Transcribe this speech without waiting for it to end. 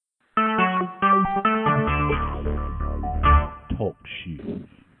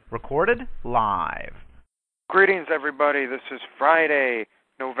recorded live. Greetings, everybody. This is Friday,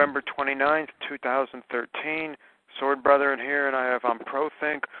 November 29th, 2013. Sword Brethren here, and I have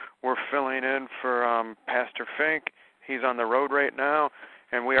ProThink. We're filling in for Pastor Fink. He's on the road right now,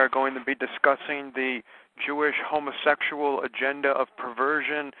 and we are going to be discussing the Jewish homosexual agenda of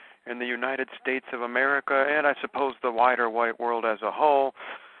perversion in the United States of America, and I suppose the wider white world as a whole.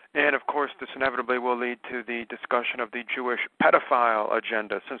 And, of course, this inevitably will lead to the discussion of the Jewish pedophile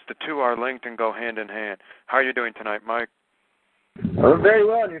agenda, since the two are linked and go hand in hand. How are you doing tonight, Mike? Oh, very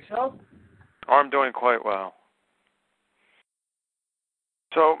well. And yourself? Oh, I'm doing quite well.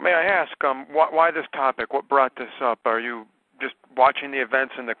 So, may I ask, why this topic? What brought this up? Are you just watching the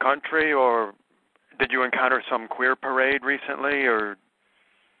events in the country, or did you encounter some queer parade recently, or...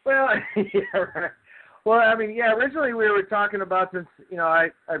 Well, yeah, right. Well, I mean, yeah, originally we were talking about, since, you know, I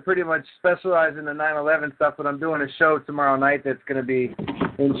pretty much specialize in the 9/11 stuff, but I'm doing a show tomorrow night that's going to be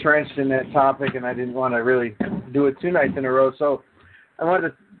entrenched in that topic, and I didn't want to really do it 2 nights in a row. So I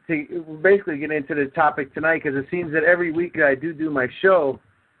wanted to basically get into the topic tonight, because it seems that every week that I do my show,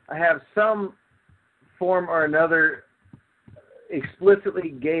 I have some form or another explicitly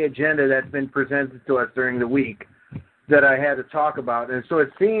gay agenda that's been presented to us during the week that I had to talk about. And so it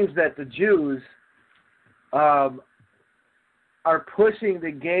seems that the Jews are pushing the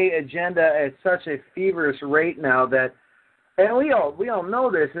gay agenda at such a feverish rate now that, and we all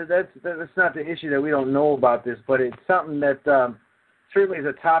know this. That's not the issue that we don't know about this, but it's something that certainly is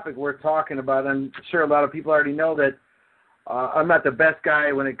a topic worth talking about. I'm sure a lot of people already know that I'm not the best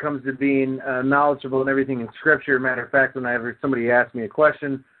guy when it comes to being knowledgeable and everything in Scripture. Matter of fact, whenever somebody asks me a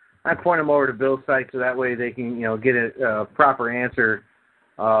question, I point them over to Bill's site so that way they can, get a proper answer.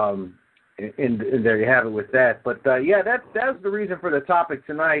 And there you have it with that. But, yeah, that's the reason for the topic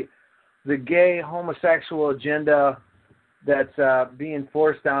tonight, the gay homosexual agenda that's being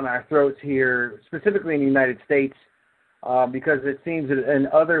forced down our throats here, specifically in the United States, because it seems that in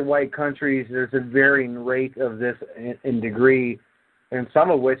other white countries there's a varying rate of this in degree, and some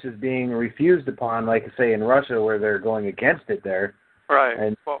of which is being refused upon, like, say, in Russia, where they're going against it there. Right.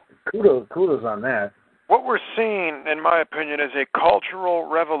 And well, kudos on that. What we're seeing, in my opinion, is a cultural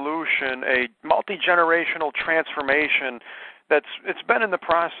revolution, a multi-generational transformation it's been in the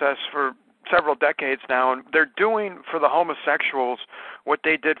process for several decades now, and they're doing for the homosexuals what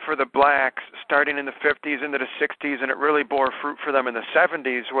they did for the blacks starting in the 50s into the 60s, and it really bore fruit for them in the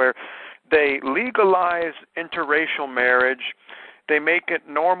 70s, where they legalize interracial marriage, they make it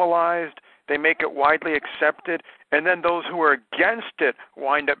normalized, they make it widely accepted, and then those who are against it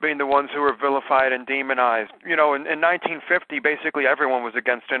wind up being the ones who are vilified and demonized. You know, in 1950, basically everyone was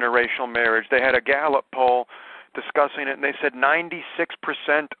against interracial marriage. They had a Gallup poll discussing it, and they said 96%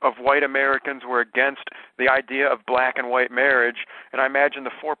 of white Americans were against the idea of black and white marriage, and I imagine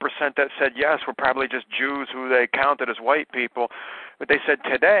the 4% that said yes were probably just Jews who they counted as white people. But they said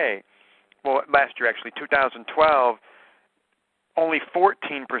today, well, last year actually, 2012, only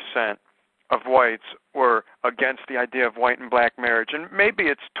 14% of whites were against the idea of white and black marriage. And maybe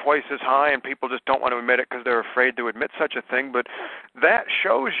it's twice as high and people just don't want to admit it because they're afraid to admit such a thing, but that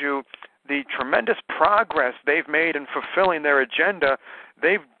shows you the tremendous progress they've made in fulfilling their agenda.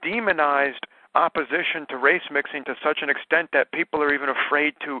 They've demonized opposition to race mixing to such an extent that people are even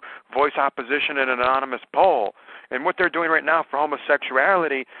afraid to voice opposition in an anonymous poll. And what they're doing right now for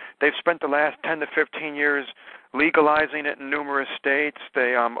homosexuality, they've spent the last 10 to 15 years legalizing it in numerous states.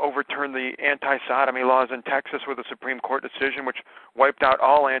 They overturned the anti-sodomy laws in Texas with a Supreme Court decision which wiped out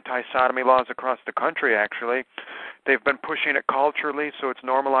all anti-sodomy laws across the country, actually. They've been pushing it culturally so it's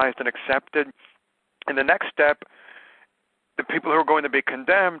normalized and accepted. And the next step, the people who are going to be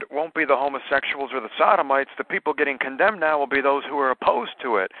condemned won't be the homosexuals or the sodomites. The people getting condemned now will be those who are opposed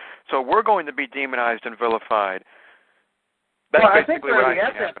to it. So we're going to be demonized and vilified. That's basically what I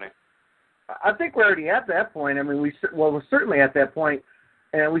see happening. I think we're already at that point. I mean, we're certainly at that point,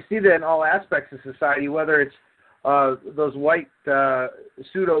 and we see that in all aspects of society, whether it's those white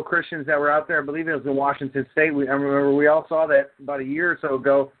pseudo-Christians that were out there. I believe it was in Washington State. I remember we all saw that about a year or so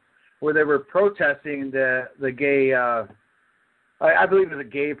ago, where they were protesting the gay, I believe it was a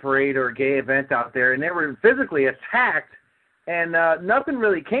gay parade or a gay event out there, and they were physically attacked, and nothing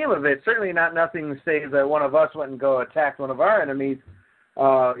really came of it. Certainly not nothing to say that one of us went and go attack one of our enemies.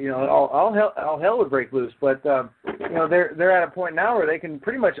 All hell would break loose. But they're at a point now where they can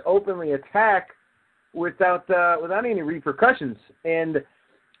pretty much openly attack without any repercussions. And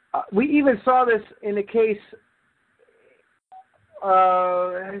we even saw this in the case.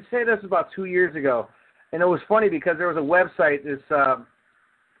 I'd say this was about 2 years ago, and it was funny because there was a website. I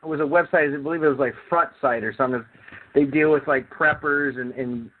believe it was like Front Site or something. They deal with like preppers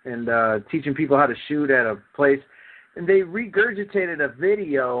and teaching people how to shoot at a place. And they regurgitated a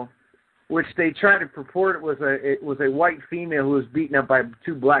video which they tried to purport it was a white female who was beaten up by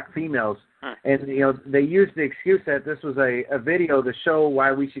two black females. And, they used the excuse that this was a video to show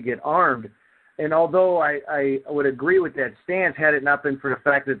why we should get armed. And although I would agree with that stance, had it not been for the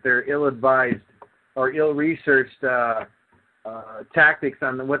fact that they're ill-advised or ill-researched tactics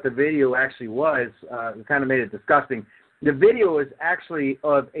on what the video actually was, it kind of made it disgusting. The video is actually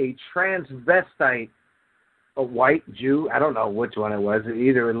of a transvestite, a white Jew, I don't know which one it was.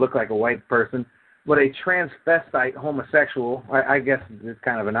 Either it looked like a white person, but a transvestite homosexual, I guess it's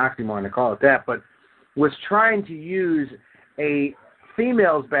kind of an oxymoron to call it that, but was trying to use a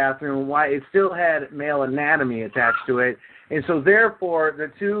female's bathroom while it still had male anatomy attached to it. And so therefore, the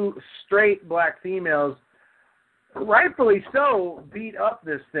two straight black females, rightfully so, beat up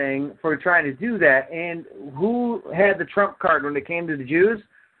this thing for trying to do that. And who had the trump card when it came to the Jews?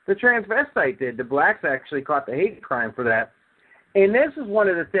 The transvestite did. The blacks actually caught the hate crime for that. And this is one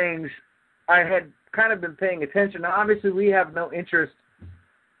of the things I had kind of been paying attention. Now, obviously, we have no interest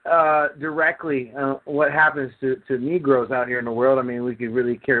directly what happens to Negroes out here in the world. I mean, we could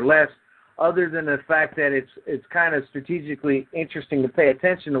really care less, other than the fact that it's kind of strategically interesting to pay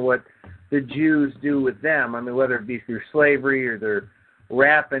attention to what the Jews do with them. I mean, whether it be through slavery or their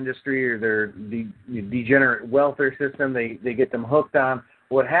rap industry or their degenerate welfare system they get them hooked on,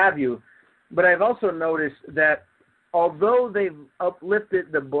 what have you. But I've also noticed that although they've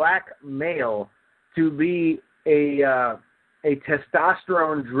uplifted the black male to be a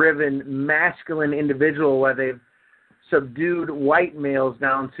testosterone-driven, masculine individual, where they've subdued white males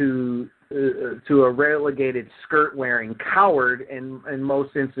down to a relegated skirt-wearing coward, and in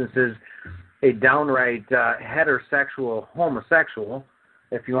most instances, a downright heterosexual homosexual,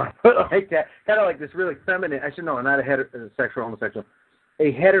 if you want to put it like that. Kind of like this really feminine, I should know, not a heterosexual homosexual,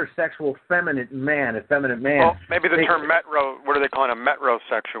 a heterosexual feminine man, a feminine man. Well, maybe the term what are they calling them,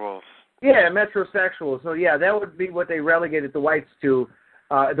 metrosexuals? Yeah, metrosexual. So, yeah, that would be what they relegated the whites to,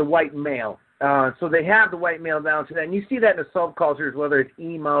 the white male. So they have the white male down to that. And you see that in the subcultures, whether it's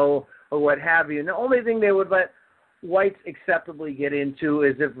emo or what have you. And the only thing they would let whites acceptably get into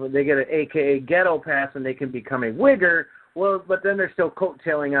is if they get an AKA ghetto pass and they can become a wigger. Well, but then they're still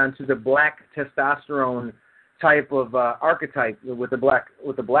coattailing onto the black testosterone type of archetype with the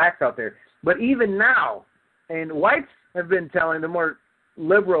blacks out there. But even now, and whites have been telling the more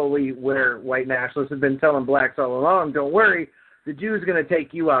liberally aware white nationalists have been telling blacks all along, don't worry, the Jews are going to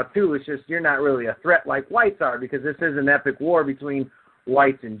take you out too. It's just you're not really a threat like whites are, because this is an epic war between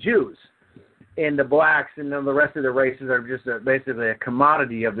whites and Jews. And the blacks and then the rest of the races are just basically a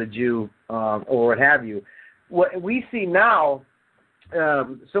commodity of the Jew or what have you. What we see now,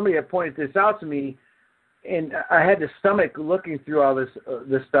 somebody had pointed this out to me, and I had to stomach looking through all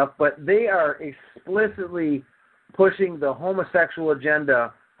this stuff, but they are explicitly pushing the homosexual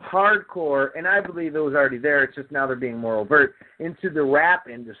agenda hardcore, and I believe it was already there, it's just now they're being more overt, into the rap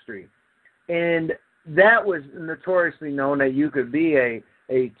industry. And that was notoriously known that you could be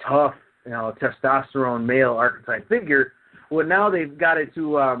a tough, testosterone male archetype figure. Well, now they've got it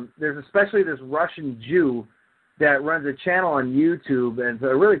to, there's especially this Russian Jew that runs a channel on YouTube, and it's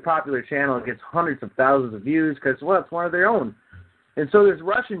a really popular channel. It gets hundreds of thousands of views because, well, it's one of their own. And so this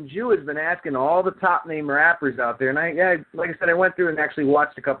Russian Jew has been asking all the top-name rappers out there, and like I said, I went through and actually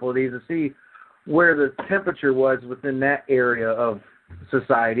watched a couple of these to see where the temperature was within that area of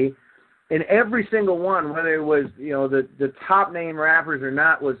society. And every single one, whether it was, the top-name rappers or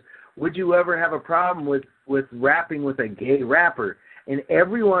not, was, would you ever have a problem with rapping with a gay rapper? And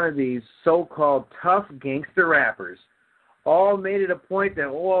every one of these so-called tough gangster rappers all made it a point that,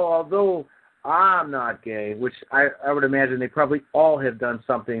 although I'm not gay, which I would imagine they probably all have done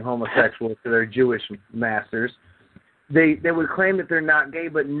something homosexual to their Jewish masters, they would claim that they're not gay,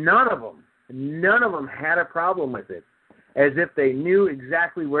 but none of them had a problem with it, as if they knew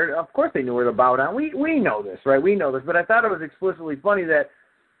exactly where. Of course they knew where to bow down. We know this, right? We know this. But I thought it was explicitly funny that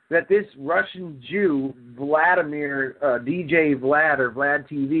this Russian Jew, Vladimir, DJ Vlad or Vlad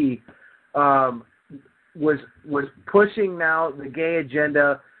TV, was pushing now the gay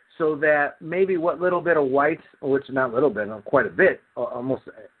agenda, so that maybe what little bit of whites, which not little bit, quite a bit, almost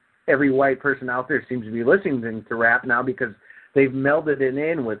every white person out there seems to be listening to rap now, because they've melded it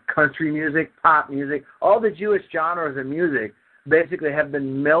in with country music, pop music, all the Jewish genres of music basically have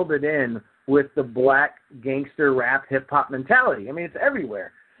been melded in with the black gangster rap hip hop mentality. I mean, it's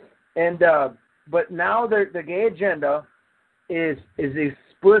everywhere. And but now the gay agenda is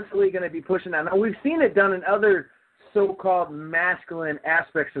explicitly going to be pushing that. Now, we've seen it done in other so-called masculine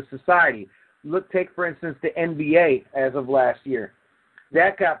aspects of society. take for instance the NBA as of last year.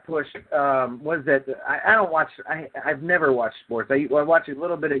 That got pushed. Was that I don't watch. I've never watched sports. I watch a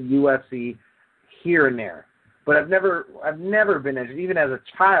little bit of UFC here and there, but I've never been interested, even as a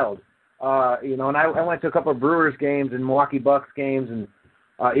child. And I went to a couple of Brewers games and Milwaukee Bucks games, and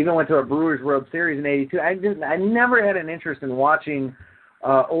even went to a Brewers World Series in '82. I never had an interest in watching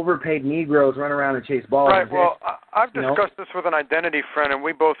overpaid Negroes run around and chase balls. Right. Well, I've discussed this with an identity friend, and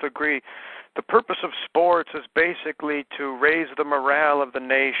we both agree. The purpose of sports is basically to raise the morale of the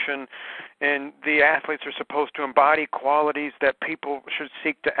nation, and the athletes are supposed to embody qualities that people should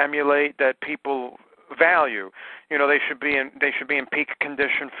seek to emulate, that people value. They should be in peak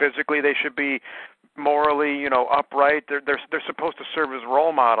condition physically. They should be morally, upright. They're supposed to serve as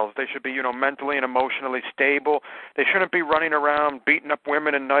role models. They should be, mentally and emotionally stable. They shouldn't be running around beating up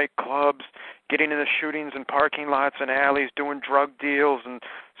women in nightclubs, getting into shootings in parking lots and alleys, doing drug deals and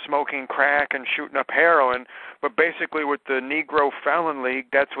smoking crack and shooting up heroin. But basically with the Negro Felon League,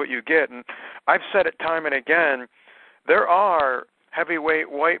 that's what you get. And I've said it time and again, there are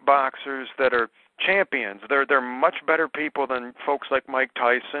heavyweight white boxers that are champions. They're much better people than folks like Mike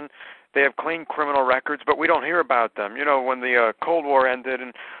Tyson. They have clean criminal records, but we don't hear about them. When the Cold War ended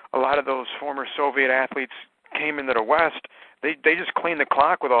and a lot of those former Soviet athletes came into the West, they just cleaned the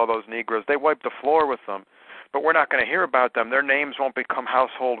clock with all those Negroes. They wiped the floor with them. But we're not going to hear about them. Their names won't become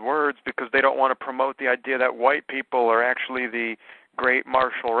household words because they don't want to promote the idea that white people are actually the great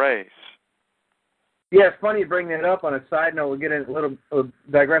martial race. Yeah, it's funny you bring that up. On a side note, we'll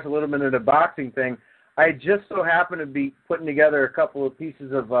digress a little bit into the boxing thing. I just so happen to be putting together a couple of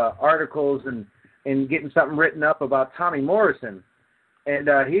pieces of articles and getting something written up about Tommy Morrison, and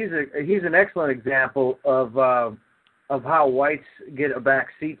he's an excellent example of how whites get a back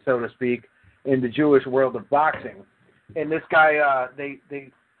seat, so to speak, in the Jewish world of boxing. And this guy, they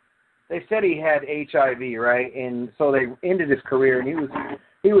said he had HIV, right? And so they ended his career, and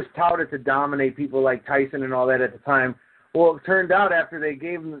he was touted to dominate people like Tyson and all that at the time. Well, it turned out after they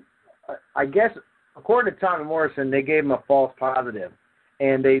gave him, I guess, according to Tommy Morrison, they gave him a false positive,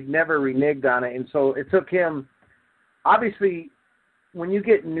 and they never reneged on it. And so it took him, obviously, when you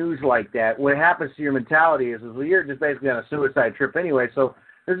get news like that, what happens to your mentality is well, you're just basically on a suicide trip anyway. So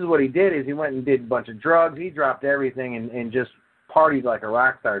this is what he did, is he went and did a bunch of drugs. He dropped everything and just partied like a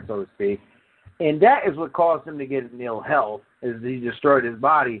rock star, so to speak. And that is what caused him to get ill health, is he destroyed his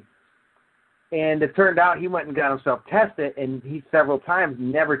body. And it turned out he went and got himself tested, and he several times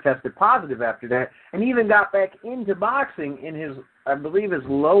never tested positive after that. And he even got back into boxing in his, I believe, his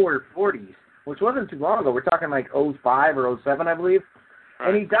lower 40s, which wasn't too long ago. We're talking like 05 or 07, I believe.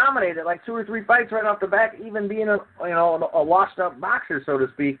 And he dominated like 2 or 3 fights right off the back, even being a washed-up boxer, so to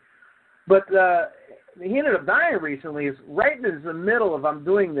speak. But he ended up dying recently. It's right in the middle of I'm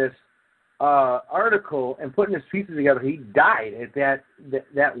doing this article and putting his pieces together. He died at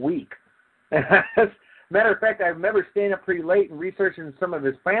that week. Matter of fact, I remember staying up pretty late and researching some of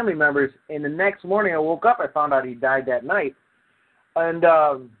his family members, and the next morning I woke up, I found out he died that night.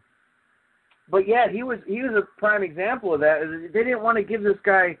 And but yeah, he was a prime example of that. They didn't want to give this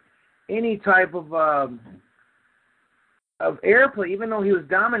guy any type of airplay, even though he was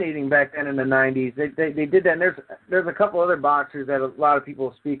dominating back then in the 90s. They did that. And there's a couple other boxers that a lot of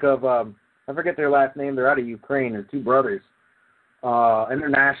people speak of. I forget their last name. They're out of Ukraine. They're 2 brothers. And they're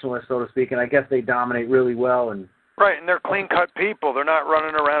nationalists, so to speak, and I guess they dominate really well. And right, and they're clean-cut people. They're not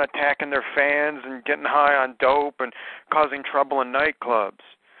running around attacking their fans and getting high on dope and causing trouble in nightclubs.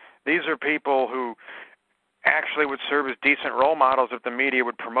 These are people who actually would serve as decent role models if the media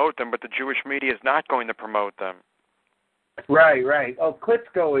would promote them, but the Jewish media is not going to promote them. Right, right. Oh,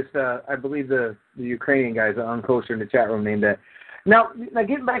 Klitschko is, I believe, the Ukrainian guy, the unkosher in the chat room named that. Now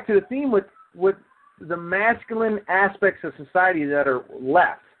getting back to the theme with the masculine aspects of society that are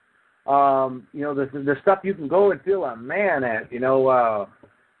left. The stuff you can go and feel a man at,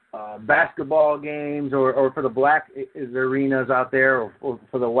 basketball games or for the black arenas out there or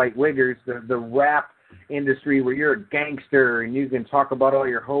for the white wiggers, the rap industry where you're a gangster and you can talk about all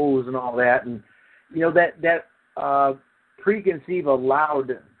your hoes and all that. And, that preconceived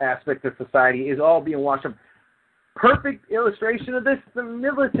allowed aspect of society is all being washed up. Perfect illustration of this, the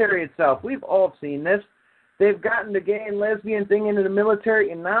military itself. We've all seen this. They've gotten the gay and lesbian thing into the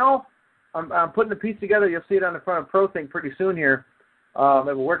military, and now I'm putting the piece together. You'll see it on the front of ProThink pretty soon here. I've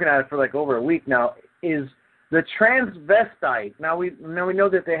been working on it for like over a week now, is the transvestite. Now we know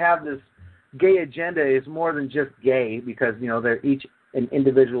that they have this gay agenda is more than just gay because, they're each an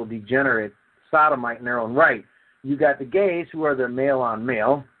individual degenerate sodomite in their own right. You got the gays who are the male on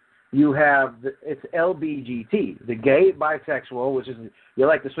male. You have it's LBGT, the gay, bisexual, which is you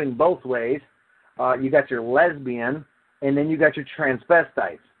like to swing both ways. You got your lesbian, and then you got your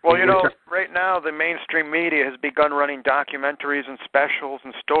transvestites. Well, right now the mainstream media has begun running documentaries and specials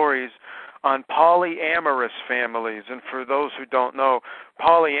and stories on polyamorous families. And for those who don't know,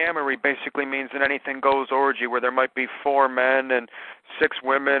 polyamory basically means an anything goes orgy where there might be 4 men and 6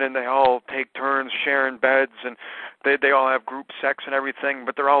 women, and they all take turns sharing beds, and they all have group sex and everything,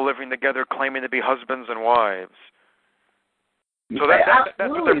 but they're all living together claiming to be husbands and wives. So that's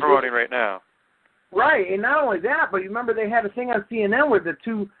what they're promoting right now. Right, and not only that, but you remember they had a thing on CNN where the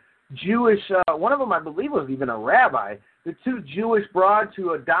 2 Jewish, one of them I believe was even a rabbi, the 2 Jewish broads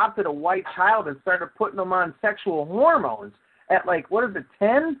who adopted a white child and started putting them on sexual hormones at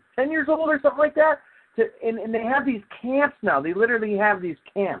 10 years old or something like that? And they have these camps now. They literally have these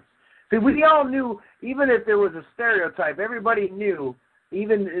camps. See, we all knew, even if there was a stereotype, everybody knew,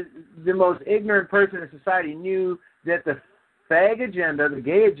 even the most ignorant person in society knew that the fag agenda, the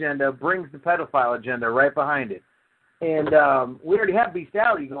gay agenda, brings the pedophile agenda right behind it. And we already have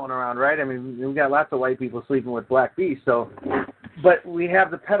bestiality going around, right? I mean, we've got lots of white people sleeping with black beasts. But we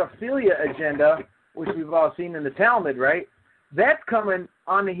have the pedophilia agenda, which we've all seen in the Talmud, right? That's coming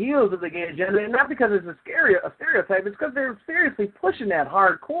on the heels of the gay agenda, and not because it's a stereotype. It's because they're seriously pushing that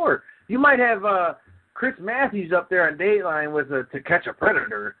hardcore. You might have Chris Matthews up there on Dateline with To Catch a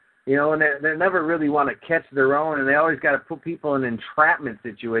Predator, and they never really want to catch their own, and they always got to put people in entrapment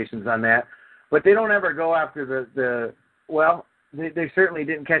situations on that. But they don't ever go after they certainly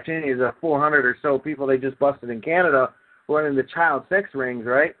didn't catch any of the 400 or so people they just busted in Canada running the child sex rings,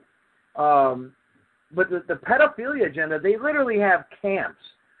 right? But the pedophilia agenda, they literally have camps,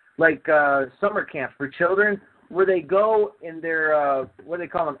 like summer camps for children, where they go in their, what do they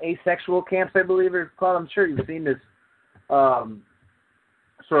call them, asexual camps, I believe they're called. I'm sure you've seen this,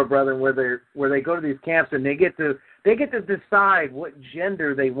 sort of, brethren, where they go to these camps and they get to decide what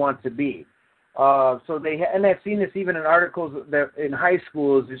gender they want to be. And I've seen this even in articles that in high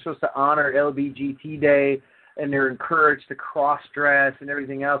schools they're supposed to honor LBGT Day, and they're encouraged to cross-dress and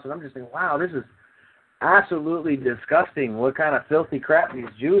everything else. And I'm just thinking, wow, this is absolutely disgusting. What kind of filthy crap these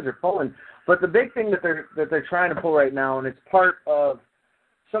Jews are pulling? But the big thing that they're trying to pull right now, and it's part of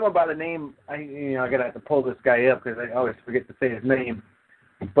someone by the name. I gotta have to pull this guy up because I always forget to say his name.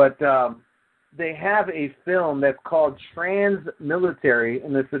 But they have a film that's called Trans-Military,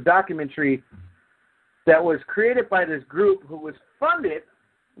 and it's a documentary that was created by this group who was funded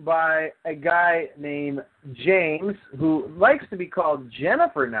by a guy named James, who likes to be called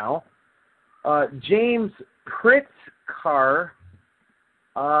Jennifer now, James Pritzker.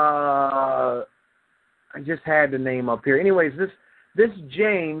 I just had the name up here. Anyways, this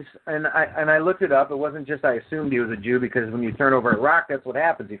James, and I looked it up. It wasn't just I assumed he was a Jew, because when you turn over a rock, that's what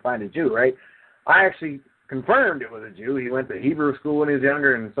happens. You find a Jew, right? I actually confirmed it was a Jew. He went to Hebrew school when he was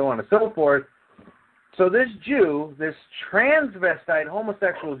younger and so on and so forth. So this Jew, this transvestite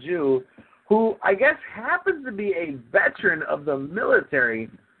homosexual Jew, who I guess happens to be a veteran of the military,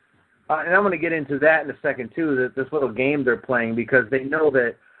 and I'm going to get into that in a second too, that this little game they're playing, because they know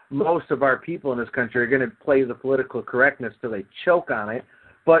that most of our people in this country are going to play the political correctness till they choke on it.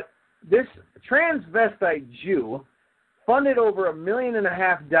 But this transvestite Jew funded over $1.5 million,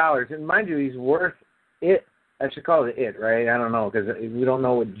 and mind you, he's worth it. I should call it it, right? I don't know, because we don't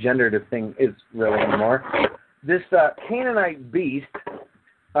know what gender the thing is really anymore. This Canaanite beast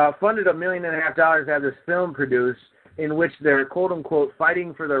funded $1.5 million to have this film produced, in which they're quote unquote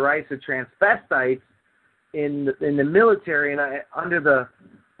fighting for the rights of transvestites in the military, and under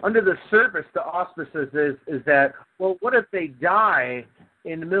the surface, the auspices is that, well, what if they die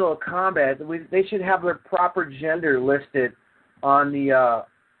in the middle of combat? They should have their proper gender listed on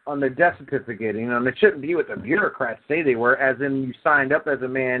the death certificate, and it shouldn't be what the bureaucrats say they were, as in you signed up as a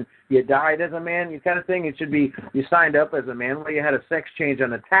man, you died as a man, you kind of thing. It should be you signed up as a man, well, you had a sex change on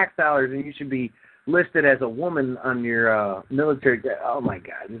the tax dollars, and you should be listed as a woman on your military. Oh my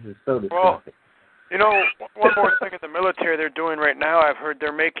God, this is so disgusting. Well, one more thing in the military they're doing right now, I've heard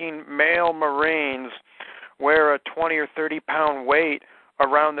they're making male Marines wear a 20 or 30 pound weight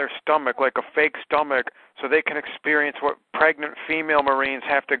around their stomach, like a fake stomach, so they can experience what pregnant female Marines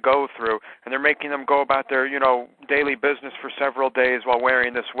have to go through. And they're making them go about their, daily business for several days while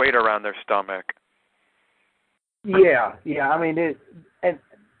wearing this weight around their stomach. Yeah. I mean, and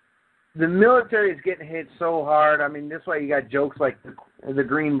the military is getting hit so hard. I mean, that's why you got jokes like the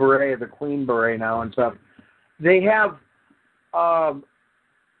Green Beret, the Queen Beret now and stuff. They have,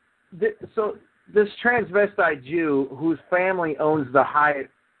 so this transvestite Jew whose family owns the Hyatt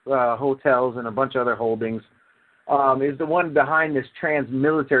hotels and a bunch of other holdings, is the one behind this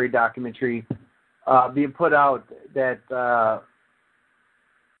trans-military documentary being put out that,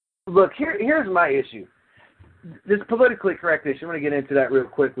 look, here's my issue. This politically correct issue, I'm going to get into that real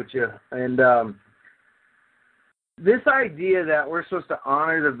quick with you. And this idea that we're supposed to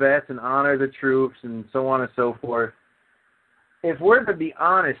honor the vets and honor the troops and so on and so forth, if we're to be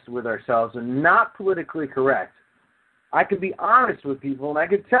honest with ourselves and not politically correct, I could be honest with people and I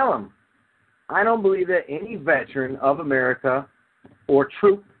could tell them, I don't believe that any veteran of America or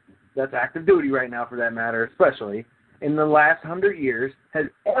troop that's active duty right now for that matter, especially, in the last 100 years has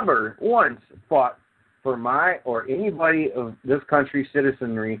ever once fought for my or anybody of this country's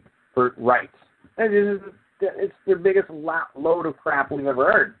citizenry for rights. It's the biggest load of crap we've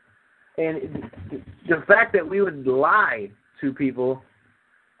ever heard. And the fact that we would lie to people,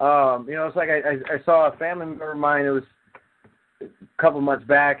 it's like I saw a family member of mine, it was a couple months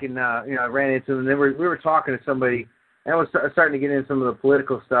back, and I ran into them, and we were talking to somebody, and I was starting to get into some of the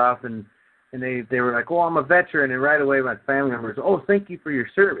political stuff, and they were like, "Oh, I'm a veteran," and right away my family members, "Oh, thank you for your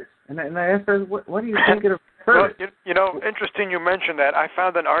service." And I asked her, "What are you thinking of service?" Well, interesting you mentioned that. I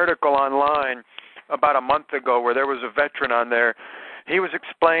found an article online about a month ago where there was a veteran on there. He was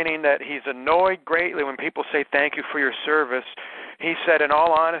explaining that he's annoyed greatly when people say thank you for your service. He said, in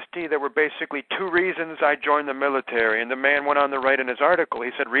all honesty, there were basically two reasons I joined the military. And the man went on to write in his article. He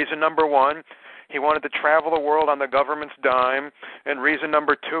said, reason number one, he wanted to travel the world on the government's dime. And reason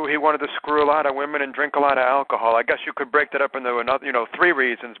number two, he wanted to screw a lot of women and drink a lot of alcohol. I guess you could break that up into another, three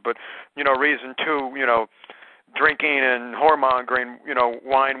reasons. But, reason two, drinking and whoremongering,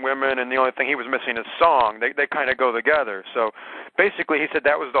 wine, women, and the only thing he was missing is song. They kind of go together. So basically he said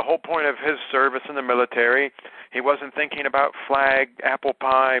that was the whole point of his service in the military. He wasn't thinking about flag, apple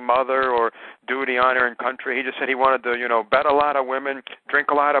pie, mother, or duty, honor, and country. He just said he wanted to, bet a lot of women, drink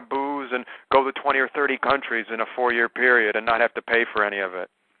a lot of booze, and go to 20 or 30 countries in a 4-year period and not have to pay for any of it.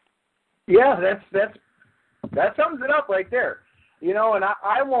 Yeah, that sums it up right there. And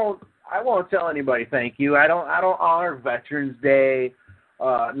I won't tell anybody thank you. I don't honor Veterans Day,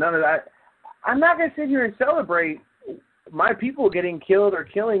 none of that. I'm not going to sit here and celebrate my people getting killed or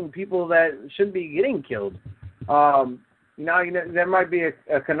killing people that shouldn't be getting killed. There might be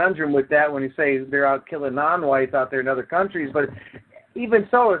a conundrum with that when you say they're out killing non-whites out there in other countries, but even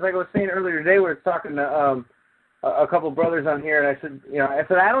so, as like I was saying earlier today, we were talking to a couple brothers on here, and I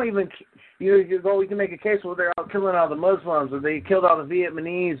said I don't even. We can make a case where they're out killing all the Muslims, or they killed all the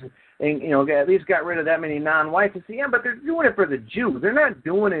Vietnamese, and at least got rid of that many non-whites. And say, yeah, but they're doing it for the Jews. They're not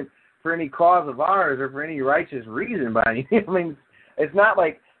doing it for any cause of ours or for any righteous reason by any. I mean, it's not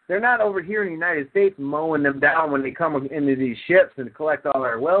like they're not over here in the United States mowing them down when they come into these ships and collect all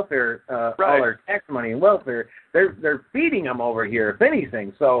our welfare, all our tax money and welfare. They're feeding them over here, if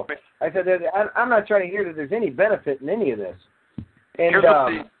anything. So I said that I'm not trying to hear that there's any benefit in any of this. And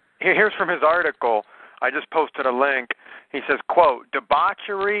here's from his article. I just posted a link. He says, quote,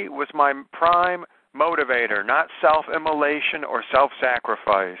 debauchery was my prime motivator, not self-immolation or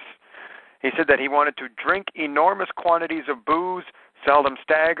self-sacrifice. He said that he wanted to drink enormous quantities of booze, seldom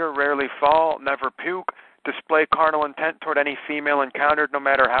stagger, rarely fall, never puke, display carnal intent toward any female encountered, no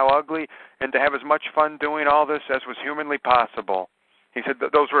matter how ugly, and to have as much fun doing all this as was humanly possible. He said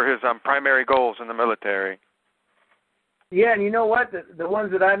that those were his primary goals in the military. Yeah, and you know what? The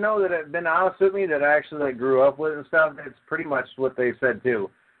ones that I know that have been honest with me, that I actually grew up with and stuff, it's pretty much what they said too.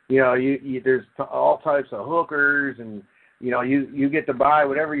 There's all types of hookers, and you get to buy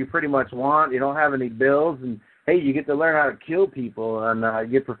whatever you pretty much want. You don't have any bills, and hey, you get to learn how to kill people,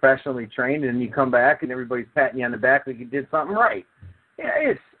 and get professionally trained, and you come back, and everybody's patting you on the back like you did something right.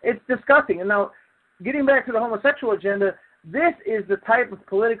 Yeah, it's disgusting. And now, getting back to the homosexual agenda, this is the type of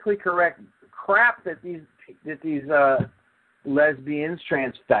politically correct crap that these lesbians,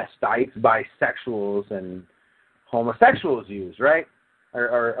 transvestites, bisexuals, and homosexuals use, right?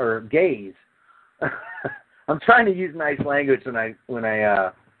 Or gays. I'm trying to use nice language when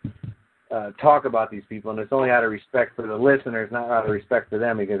I talk about these people, and it's only out of respect for the listeners, not out of respect for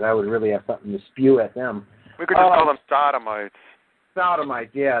them, because I would really have something to spew at them. We could just call them sodomites.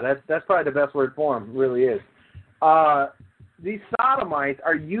 Sodomites, yeah, that's probably the best word for them. It really is. These sodomites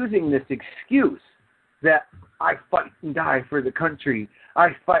are using this excuse that I fight and die for the country.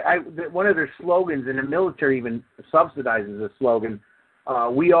 One of their slogans, and the military even subsidizes the slogan,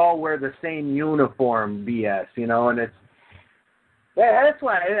 we all wear the same uniform, BS, and that's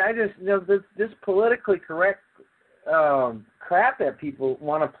why I just, this politically correct crap that people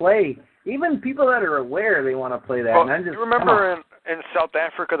want to play, even people that are aware they want to play that. Well, and you remember in South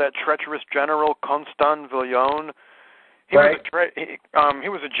Africa that treacherous general, Constant Viljoen? He right? he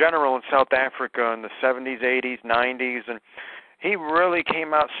was a general in South Africa in the 70s, 80s, 90s, and he really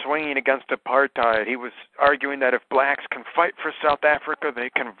came out swinging against apartheid. He was arguing that if blacks can fight for South Africa, they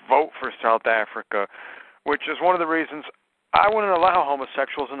can vote for South Africa, which is one of the reasons I wouldn't allow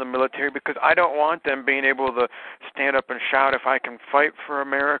homosexuals in the military, because I don't want them being able to stand up and shout, if I can fight for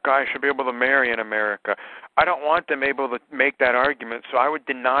America, I should be able to marry in America. I don't want them able to make that argument, so I would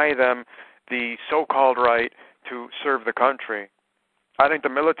deny them the so-called right to serve the country. I think the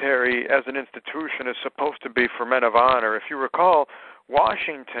military as an institution is supposed to be for men of honor. If you recall,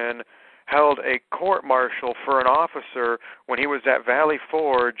 Washington held a court-martial for an officer when he was at Valley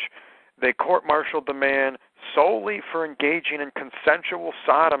Forge. They court-martialed the man solely for engaging in consensual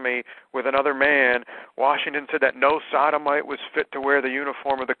sodomy with another man. Washington said that no sodomite was fit to wear the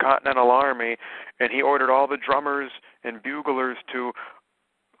uniform of the Continental Army, and he ordered all the drummers and buglers to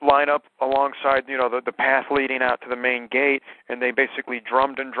line up alongside, the path leading out to the main gate, and they basically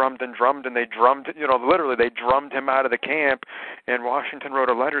drummed and drummed and drummed, and they drummed, literally they drummed him out of the camp, and Washington wrote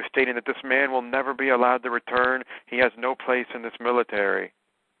a letter stating that this man will never be allowed to return. He has no place in this military.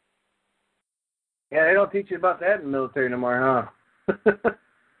 Yeah, they don't teach you about that in the military no more, huh?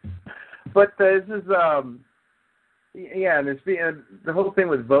 But this is, the whole thing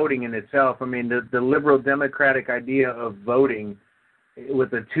with voting in itself. I mean, the liberal democratic idea of voting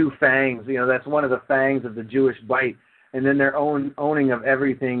with the two fangs, that's one of the fangs of the Jewish bite, and then their owning of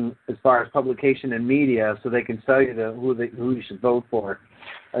everything as far as publication and media, so they can tell you who you should vote for.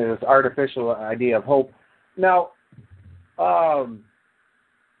 This artificial idea of hope. Now,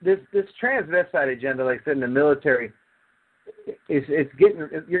 this transvestite agenda, like I said, in the military, it's getting.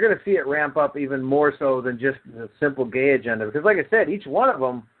 You're going to see it ramp up even more so than just the simple gay agenda, because, like I said, each one of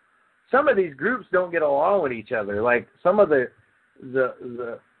them, some of these groups don't get along with each other. Like some of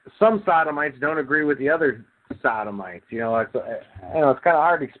some sodomites don't agree with the other sodomites. It's kind of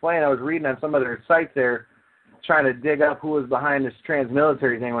hard to explain. I was reading on some of their sites there, trying to dig up who was behind this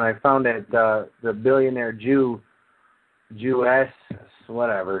trans-military thing, when I found that the billionaire Jewess,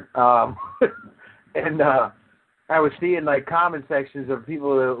 whatever. And I was seeing like comment sections of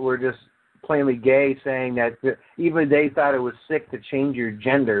people that were just plainly gay saying that even they thought it was sick to change your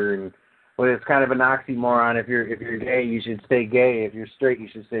gender, and it's kind of an oxymoron. If you're gay, you should stay gay. If you're straight, you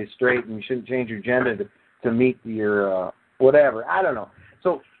should stay straight, and you shouldn't change your gender to meet your whatever. I don't know.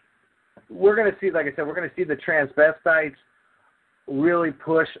 So we're going to see, like I said, we're going to see the transvestites really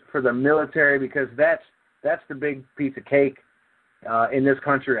push for the military, because that's the big piece of cake in this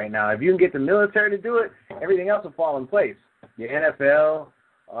country right now. If you can get the military to do it, everything else will fall in place. The NFL,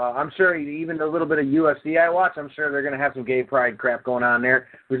 I'm sure even a little bit of UFC I watch, I'm sure they're going to have some gay pride crap going on there.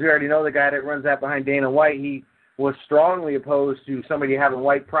 Because we already know the guy that runs that behind Dana White, he was strongly opposed to somebody having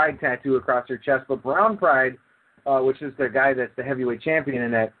white pride tattoo across their chest. But brown pride, which is the guy that's the heavyweight champion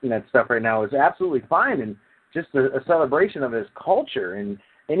in that stuff right now, is absolutely fine, and just a celebration of his culture. And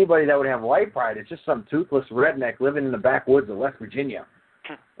anybody that would have white pride, it's just some toothless redneck living in the backwoods of West Virginia,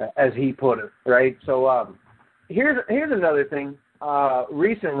 as he put it, right? So here's another thing.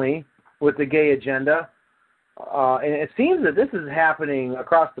 Recently, with the gay agenda, and it seems that this is happening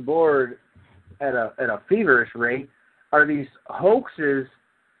across the board at a feverish rate, are these hoaxes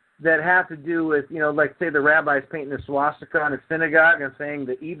that have to do with, like say the rabbis painting a swastika on a synagogue and saying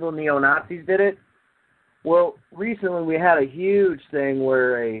the evil neo-Nazis did it. Well, recently we had a huge thing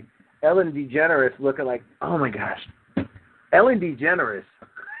where a Ellen DeGeneres looking like, oh my gosh, Ellen DeGeneres,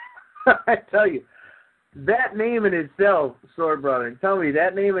 I tell you, that name in itself, Sword Brother, tell me,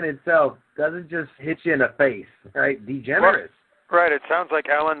 that name in itself doesn't just hit you in the face, right? DeGeneres. Right, it sounds like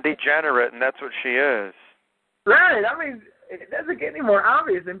Ellen DeGenerate, and that's what she is. Right, I mean, it doesn't get any more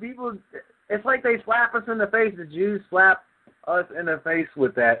obvious, and people, it's like they slap us in the face. The Jews slap us in the face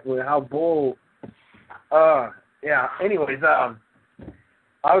with that, with how bull. Yeah, anyways, I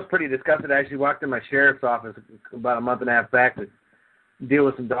was pretty disgusted. I actually walked in my sheriff's office about a month and a half back to deal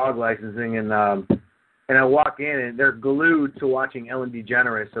with some dog licensing, and I walk in, and they're glued to watching Ellen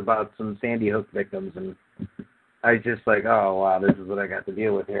DeGeneres about some Sandy Hook victims, and I just like, oh, wow, this is what I got to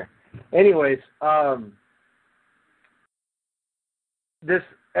deal with here. Anyways, this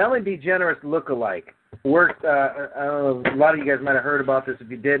Ellen DeGeneres lookalike worked, I don't know, a lot of you guys might have heard about this. If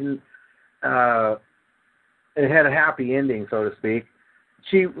you didn't, it had a happy ending, so to speak.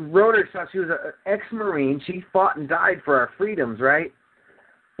 She wrote herself, she was an ex-Marine. She fought and died for our freedoms, right?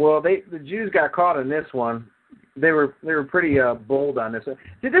 Well, the Jews got caught in this one. They were pretty bold on this.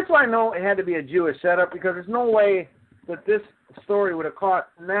 See, this is why I know it had to be a Jewish setup, because there's no way that this story would have caught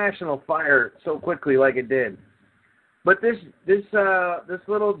national fire so quickly like it did. But this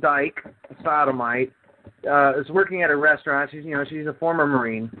little dyke, sodomite, is working at a restaurant. She's a former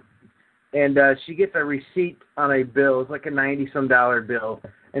Marine, and she gets a receipt on a bill. It's like a $90-some bill,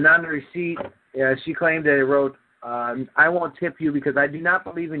 and on the receipt, she claimed that it wrote, "I won't tip you because I do not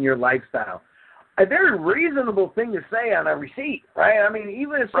believe in your lifestyle." A very reasonable thing to say on a receipt, right? I mean,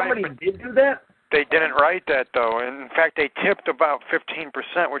 even if somebody did do that. They didn't write that, though. In fact, they tipped about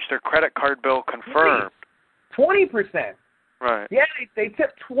 15%, which their credit card bill confirmed. 20%. Right. Yeah, they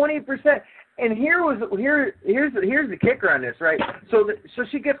tipped 20%. And here's the kicker on this, right? So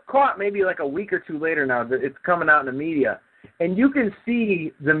she gets caught maybe like a week or two later now. It's coming out in the media. And you can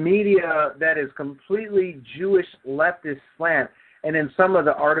see the media that is completely Jewish leftist slant, and then some of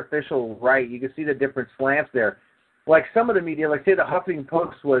the artificial right. You can see the different slants there. Like some of the media, like say the Huffington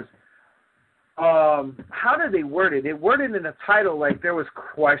Post was, how did they word it? They worded in the title like there was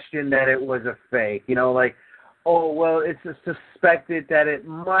question that it was a fake. Like, oh, well, it's suspected that it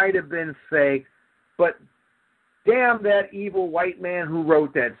might have been fake, but damn that evil white man who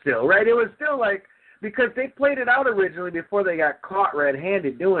wrote that still, right? It was still like, because they played it out originally before they got caught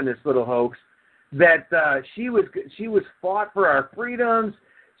red-handed doing this little hoax, that she was fought for our freedoms.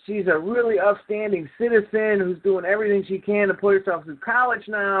 She's a really upstanding citizen who's doing everything she can to put herself through college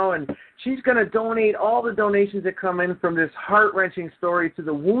now, and she's going to donate all the donations that come in from this heart-wrenching story to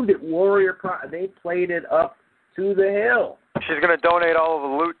the Wounded Warrior. They played it up to the hill. She's going to donate all of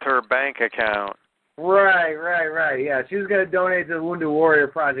the loot to her bank account. Right. Yeah, she was going to donate to the Wounded Warrior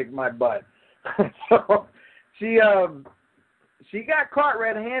Project, my butt. So she got caught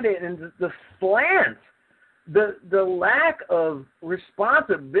red-handed, and the slant, the lack of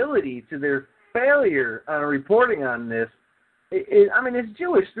responsibility to their failure on reporting on this, it's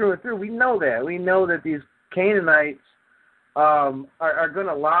Jewish through and through. We know that. We know that these Canaanites are going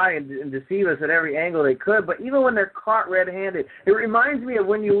to lie and deceive us at every angle they could. But even when they're caught red-handed, it reminds me of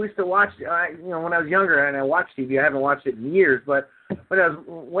when you used to watch. When I was younger and I watched TV. I haven't watched it in years, but when I was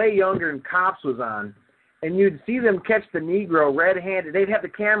way younger and Cops was on, and you'd see them catch the Negro red-handed. They'd have the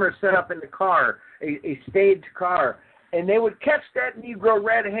camera set up in the car, a staged car, and they would catch that Negro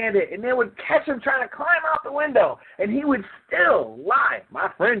red-handed, and they would catch him trying to climb out the window, and he would still lie.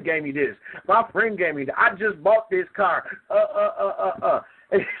 My friend gave me this. My friend gave me that. I just bought this car.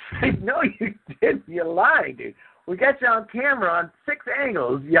 And say, no, you didn't. You lied, dude. We got you on camera on 6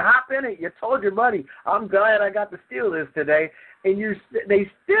 angles. You hop in it. You told your buddy, I'm glad I got to steal this today. And they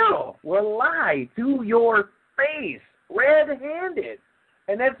still will lie to your face, red-handed.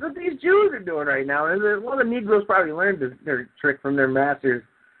 And that's what these Jews are doing right now. And one of the Negroes probably learned their trick from their masters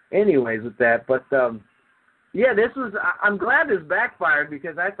anyways with that. But, yeah, I'm glad this backfired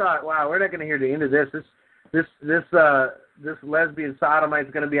because I thought, wow, we're not going to hear the end of this. This lesbian sodomite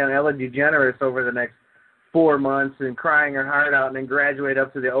is going to be on Ellen DeGeneres over the next 4 months and crying her heart out and then graduate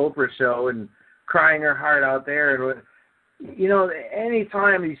up to the Oprah show and crying her heart out there. And, any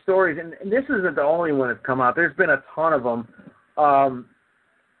time these stories, and this isn't the only one that's come out. There's been a ton of them.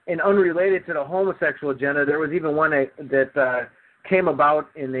 And unrelated to the homosexual agenda, there was even one that came about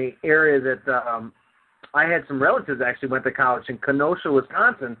in the area that I had some relatives actually went to college in Kenosha,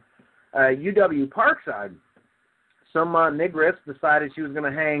 Wisconsin, UW Parkside. Some negress decided she was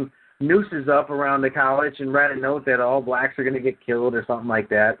going to hang nooses up around the college and write a note that all blacks are going to get killed or something like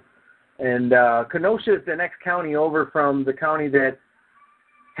that. And Kenosha is the next county over from the county that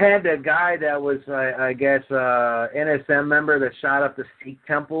had that guy that was, I guess, NSM member that shot up the Sikh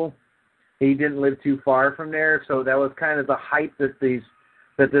temple. He didn't live too far from there, so that was kind of the hype that this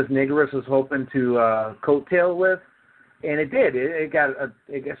negress was hoping to coattail with, and it did. It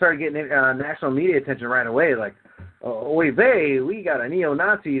started getting national media attention right away. Like, we got a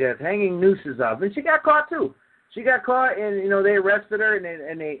neo-Nazi that's hanging nooses up, and she got caught too. She got caught, and they arrested her,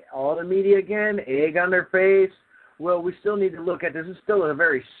 and they all the media again, egg on their face. Well, we still need to look at this. It's still a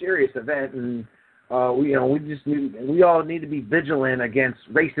very serious event, and we all need to be vigilant against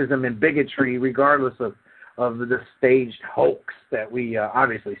racism and bigotry, regardless of the staged hoax that we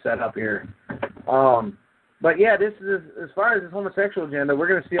obviously set up here. But yeah, this is as far as this homosexual agenda, we're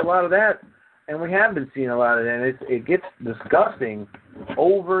going to see a lot of that, and we have been seeing a lot of that. And it gets disgusting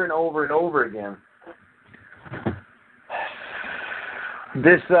over and over and over again.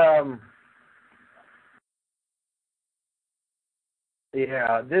 This I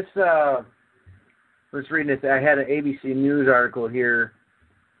was reading this. I had an ABC News article here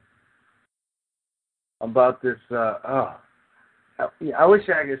about this. I wish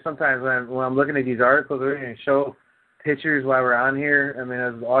I could sometimes when I'm looking at these articles, we're going to show pictures while we're on here. I mean,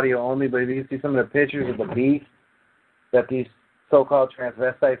 it's audio only, but if you see some of the pictures of the beast that these so-called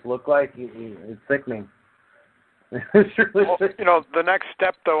transvestites look like, it's sickening. Well, the next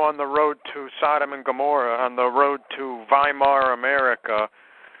step, though, on the road to Sodom and Gomorrah, on the road to Weimar America,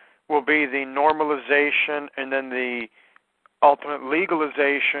 will be the normalization and then the ultimate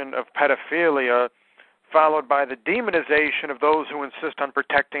legalization of pedophilia, followed by the demonization of those who insist on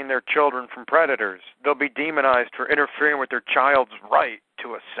protecting their children from predators. They'll be demonized for interfering with their child's right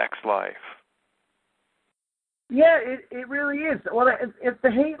to a sex life. Yeah, it really is. Well, it's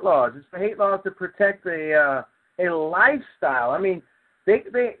the hate laws. It's the hate laws to protect a lifestyle. I mean,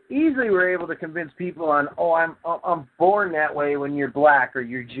 they easily were able to convince people on, I'm born that way when you're black or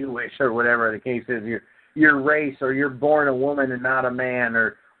you're Jewish or whatever the case is, your race, or you're born a woman and not a man,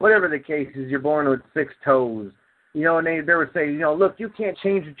 or whatever the case is, you're born with 6 toes. And they would say, look, you can't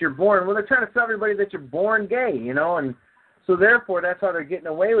change what you're born. Well, they're trying to tell everybody that you're born gay, and so therefore that's how they're getting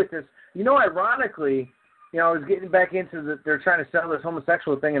away with this. Ironically, I was getting back into they're trying to sell this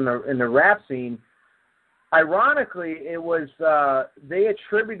homosexual thing in the rap scene. Ironically, it was they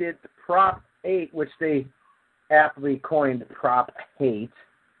attributed Prop 8, which they aptly coined Prop Hate,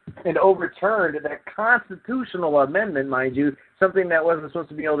 and overturned that constitutional amendment, mind you, something that wasn't supposed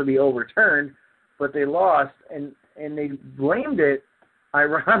to be able to be overturned, but they lost, and they blamed it,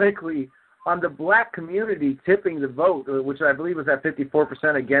 ironically, on the black community tipping the vote, which I believe was at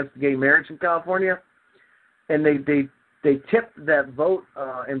 54% against gay marriage in California, and they tipped that vote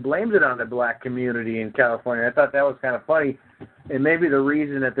and blamed it on the black community in California. I thought that was kind of funny, and maybe the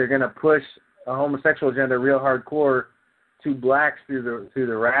reason that they're going to push a homosexual agenda real hardcore to blacks through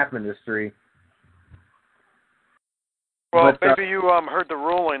the rap industry. Well, maybe you heard the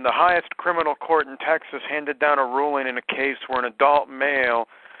ruling. The highest criminal court in Texas handed down a ruling in a case where an adult male,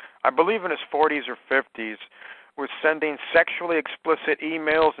 I believe in his 40s or 50s, was sending sexually explicit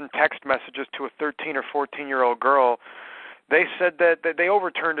emails and text messages to a 13 or 14-year-old girl. They said that they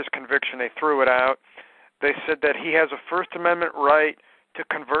overturned his conviction. They threw it out. They said that he has a First Amendment right to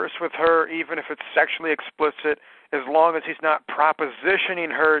converse with her, even if it's sexually explicit, as long as he's not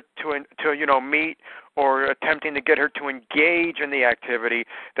propositioning her to meet or attempting to get her to engage in the activity,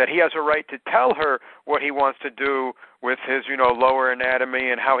 that he has a right to tell her what he wants to do with his, lower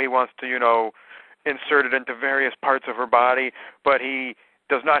anatomy and how he wants to, insert it into various parts of her body, but he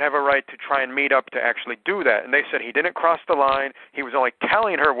does not have a right to try and meet up to actually do that. And they said he didn't cross the line. He was only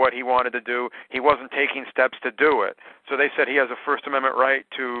telling her what he wanted to do. He wasn't taking steps to do it. So they said he has a First Amendment right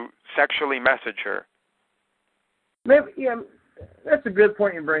to sexually message her. Maybe, yeah, that's a good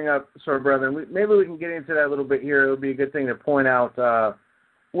point you bring up, sir, brother. Maybe we can get into that a little bit here. It would be a good thing to point out.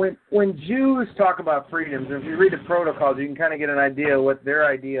 When Jews talk about freedoms, and if you read the protocols, you can kind of get an idea of what their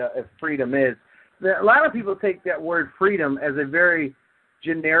idea of freedom is. A lot of people take that word freedom as a very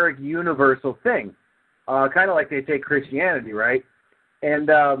generic, universal thing, kind of like they take Christianity, right?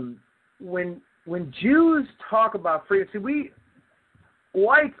 And when Jews talk about freedom, see,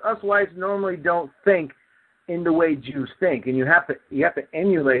 us whites normally don't think in the way Jews think, and you have to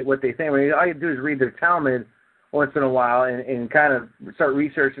emulate what they think. I mean, all you do is read their Talmud once in a while and kind of start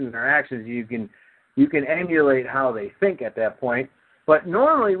researching their actions. You can emulate how they think at that point. But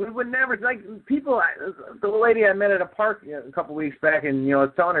normally we would never, like people. The lady I met at a park a couple weeks back, and I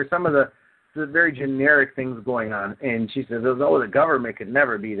was telling her some of the very generic things going on, and she says, "Oh, the government could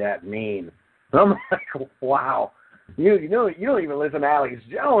never be that mean." And I'm like, "Wow, you don't even listen to Alex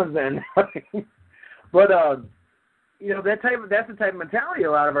Jones, then." But that's the type of mentality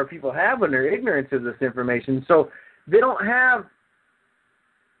a lot of our people have when they're ignorant of this information. So they don't have.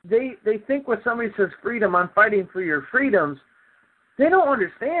 They think when somebody says freedom, I'm fighting for your freedoms. They don't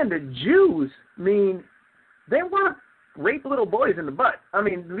understand that Jews mean they want to rape little boys in the butt. I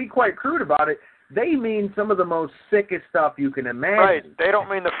mean, to be quite crude about it, they mean some of the most sickest stuff you can imagine. Right. They don't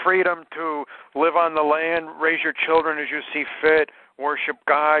mean the freedom to live on the land, raise your children as you see fit, worship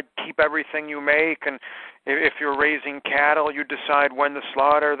God, keep everything you make, and if you're raising cattle, you decide when to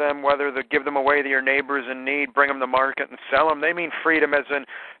slaughter them, whether to give them away to your neighbors in need, bring them to market and sell them. They mean freedom as in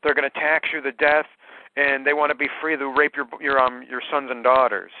they're going to tax you to death, and they want to be free to rape your sons and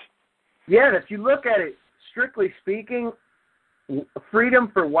daughters. Yeah, and if you look at it, strictly speaking, freedom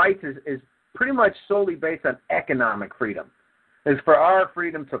for whites is pretty much solely based on economic freedom. It's for our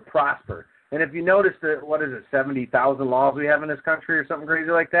freedom to prosper. And if you notice that, 70,000 laws we have in this country or something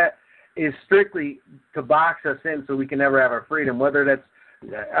crazy like that, is strictly to box us in so we can never have our freedom. Whether that's,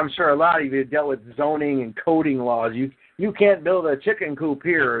 I'm sure a lot of you have dealt with zoning and coding laws. You can't build a chicken coop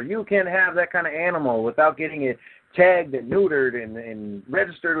here, or you can't have that kind of animal without getting it tagged and neutered and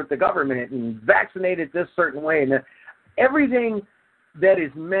registered with the government and vaccinated this certain way. And everything that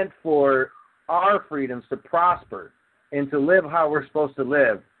is meant for our freedoms to prosper and to live how we're supposed to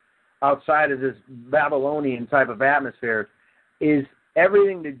live outside of this Babylonian type of atmosphere is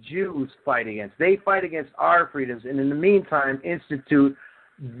everything the Jews fight against. They fight against our freedoms, and in the meantime institute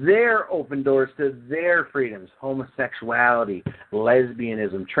their open doors to their freedoms: homosexuality,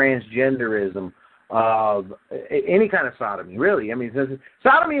 lesbianism, transgenderism, any kind of sodomy, really. I mean,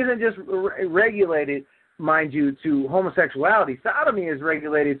 sodomy isn't just regulated, mind you, to homosexuality. Sodomy is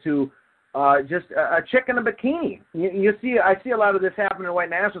regulated to just a chick in a bikini. I see a lot of this happen in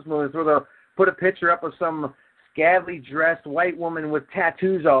white nationalist movements where they'll put a picture up of some scantily dressed white woman with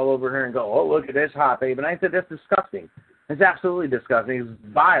tattoos all over her and go, "Oh, look at this hot babe." And I said, that's disgusting. It's absolutely disgusting.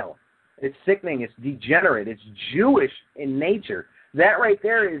 It's vile. It's sickening. It's degenerate. It's Jewish in nature. That right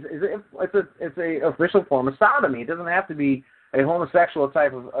there it's a official form of sodomy. It doesn't have to be a homosexual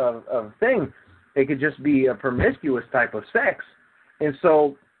type of thing. It could just be a promiscuous type of sex. And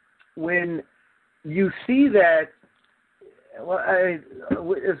so when you see that, well,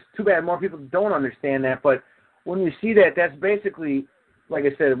 it's too bad more people don't understand that, but when you see that, that's basically, like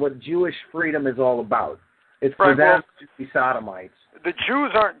I said, what Jewish freedom is all about. It's for them to be sodomites. The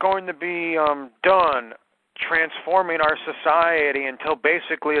Jews aren't going to be done transforming our society until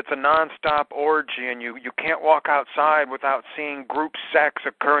basically it's a nonstop orgy, and you can't walk outside without seeing group sex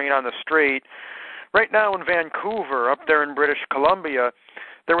occurring on the street. Right now in Vancouver, up there in British Columbia,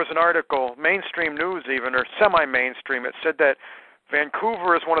 there was an article, mainstream news even, or semi-mainstream. It said that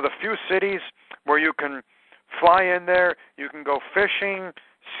Vancouver is one of the few cities where you can fly in there, you can go fishing,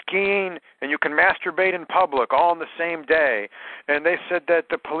 skiing, and you can masturbate in public all on the same day. And they said that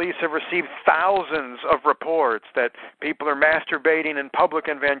the police have received thousands of reports that people are masturbating in public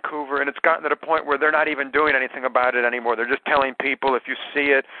in Vancouver, and it's gotten to the point where they're not even doing anything about it anymore. They're just telling people, if you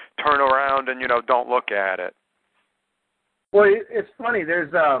see it, turn around and, don't look at it. Well, it's funny.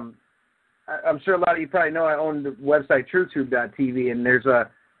 There's, I'm sure a lot of you probably know I own the website TrueTube.tv, and there's a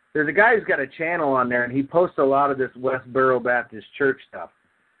guy who's got a channel on there, and he posts a lot of this Westboro Baptist Church stuff.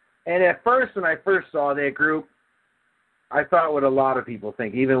 And at first, when I first saw that group, I thought what a lot of people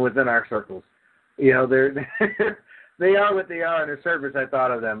think, even within our circles. They are what they are on the surface, I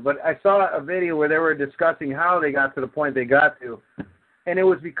thought of them. But I saw a video where they were discussing how they got to the point they got to. And it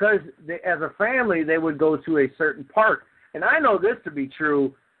was because, as a family, they would go to a certain park. And I know this to be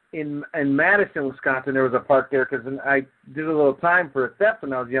true in Madison, Wisconsin. There was a park there because I did a little time for a theft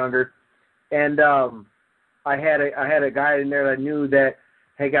when I was younger. And I had a guy in there that I knew that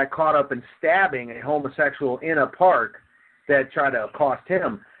had got caught up in stabbing a homosexual in a park that tried to accost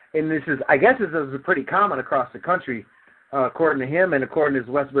him. And I guess this is pretty common across the country, according to him and according to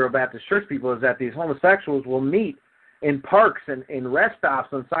his Westboro Baptist Church people, is that these homosexuals will meet in parks and in rest stops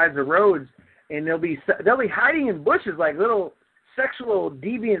on sides of roads, and they'll be hiding in bushes like little sexual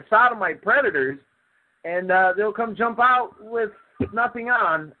deviant sodomite predators, and they'll come jump out with nothing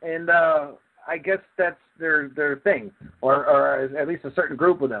on, and I guess that's their thing, or at least a certain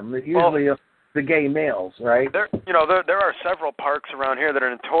group of them. Usually the gay males, right? There are several parks around here that are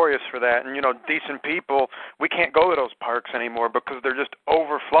notorious for that, and decent people, we can't go to those parks anymore because they're just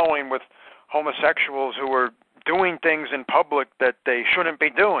overflowing with homosexuals who are doing things in public that they shouldn't be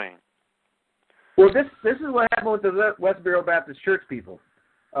doing. Well, this is what happened with the Westboro Baptist Church people,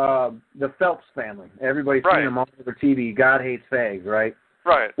 the Phelps family. Everybody's seen them all over TV. God hates fags, right?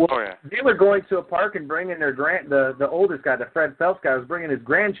 Right. Well, they were going to a park and bringing their the oldest guy, the Fred Phelps guy, was bringing his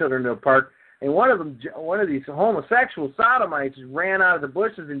grandchildren to a park, and one of these homosexual sodomites ran out of the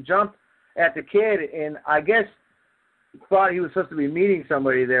bushes and jumped at the kid, and I guess thought he was supposed to be meeting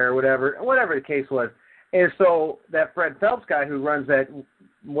somebody there or whatever the case was. And so that Fred Phelps guy who runs that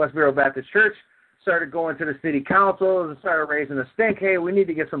Westboro Baptist Church started going to the city council and started raising a stink. Hey, we need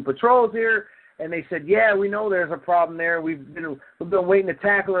to get some patrols here. And they said, yeah, we know there's a problem there. We've been waiting to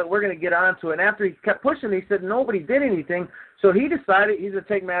tackle it. We're going to get onto it. And after he kept pushing, he said nobody did anything. So he decided he's going to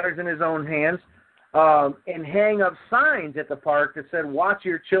take matters in his own hands and hang up signs at the park that said, watch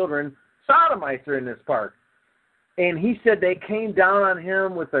your children. Sodomites are in this park. And he said they came down on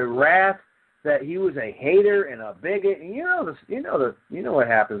him with a wrath that he was a hater and a bigot. And you know what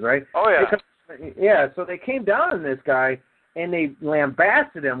happens, right? Oh, yeah. So they came down on this guy, and they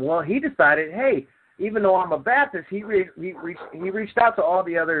lambasted him. Well, he decided, hey, even though I'm a Baptist, he reached out to all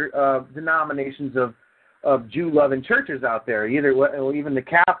the other denominations of Jew-loving churches out there, even the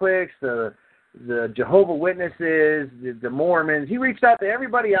Catholics, the Jehovah's Witnesses, the Mormons. He reached out to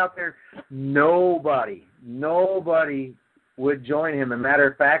everybody out there. Nobody would join him. As a matter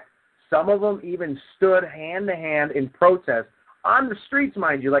of fact, some of them even stood hand-to-hand in protest on the streets,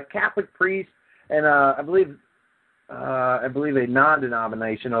 mind you, like Catholic priests and I believe a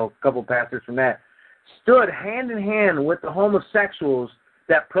non-denominational, couple pastors from that, stood hand-in-hand with the homosexuals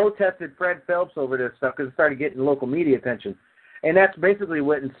that protested Fred Phelps over this stuff because it started getting local media attention. And that's basically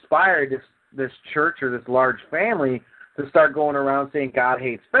what inspired this church or this large family to start going around saying God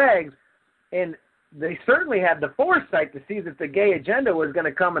hates fags. And they certainly had the foresight to see that the gay agenda was going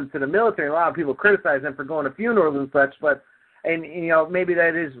to come into the military. A lot of people criticize them for going to funerals and such, but maybe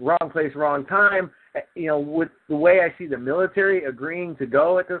that is wrong place, wrong time. With the way I see the military agreeing to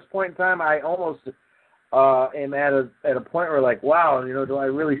go at this point in time, I almost am at a point where, like, wow, do I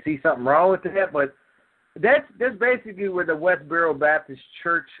really see something wrong with that? But that's basically where the Westboro Baptist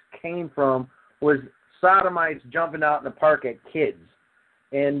Church came from, was sodomites jumping out in the park at kids.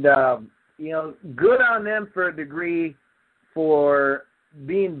 And, good on them for a degree for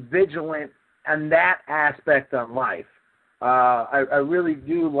being vigilant on that aspect of life. I really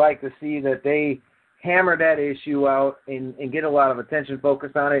do like to see that they hammer that issue out and get a lot of attention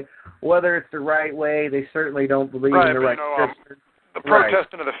focused on it. Whether it's the right way, they certainly don't believe in the right system. The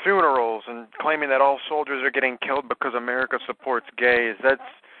protesting of the funerals and claiming that all soldiers are getting killed because America supports gays, that's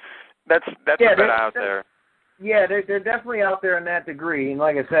a bit out there. Yeah, they're definitely out there in that degree. And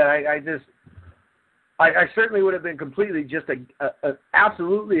like I said, I certainly would have been completely just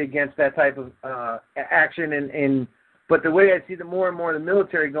absolutely against that type of action. But the way I see more and more the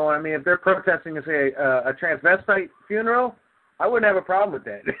military going, I mean, if they're protesting, say, a transvestite funeral, I wouldn't have a problem with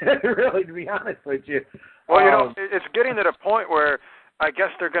that, really, to be honest with you. Well, it's getting to the point where I guess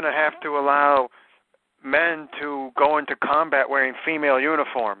they're going to have to allow men to go into combat wearing female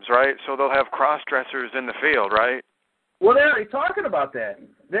uniforms, right? So they'll have cross-dressers in the field, right? Well, they're already talking about that.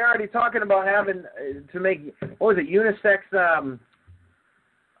 They're already talking about having to make, unisex,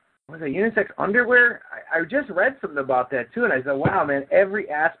 unisex underwear? I just read something about that, too, and I said, wow, man, every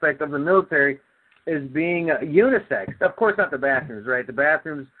aspect of the military is being unisex. Of course, not the bathrooms, right? The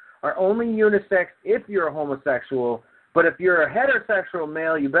bathrooms are only unisex if you're a homosexual, but if you're a heterosexual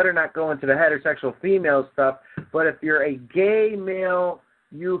male, you better not go into the heterosexual female stuff. But if you're a gay male,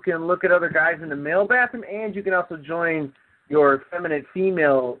 you can look at other guys in the male bathroom, and you can also join your effeminate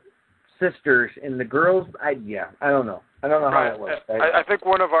female sisters in the girls. I don't know. I don't know how that works. I think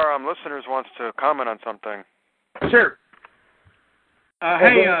one of our listeners wants to comment on something. Sure.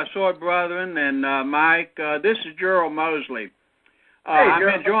 Hey, Sword Brethren and Mike. This is Gerald Mosley. I'm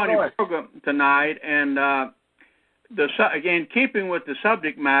enjoying your program tonight, and again, keeping with the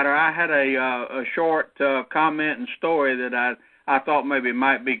subject matter, I had a short comment and story that I thought maybe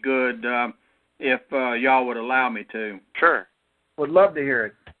might be good if y'all would allow me to. Sure. Would love to hear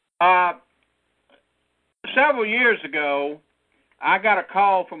it. Several years ago, I got a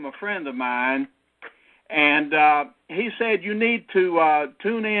call from a friend of mine, and he said, you need to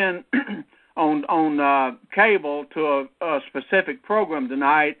tune in on cable to a specific program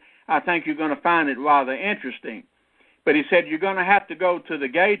tonight. I think you're going to find it rather interesting. But he said, you're going to have to go to the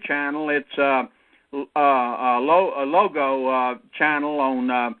gay channel. It's a logo channel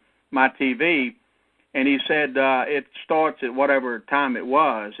on my TV. And he said it starts at whatever time it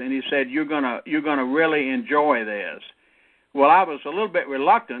was. And he said, you're gonna really enjoy this. Well, I was a little bit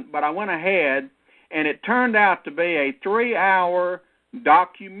reluctant, but I went ahead, and it turned out to be a 3-hour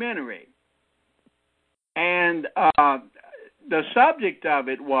documentary. And the subject of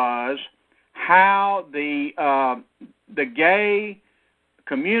it was how the gay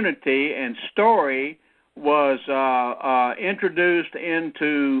community and story was introduced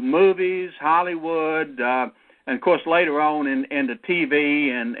into movies, Hollywood, and of course later on into TV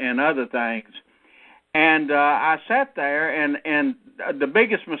and other things. And I sat there, and the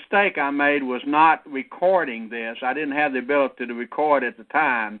biggest mistake I made was not recording this. I didn't have the ability to record at the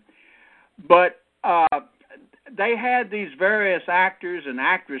time. But they had these various actors and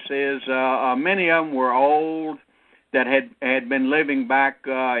actresses. Many of them were old, that had been living back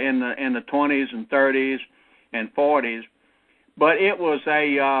in the 20s and 30s and 40s. But it was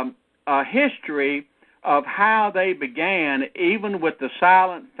a history of how they began, even with the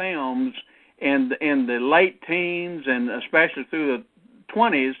silent films in the late teens and especially through the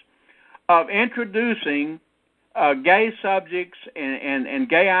 20s, of introducing gay subjects and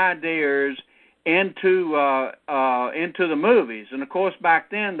gay ideas into the movies. And of course, back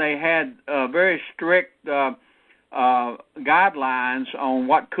then they had very strict guidelines on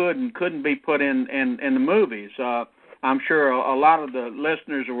what could and couldn't be put in the movies. I'm sure a lot of the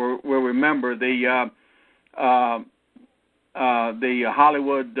listeners will remember the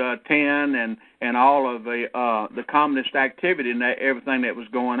Hollywood 10 and all of the communist activity and everything that was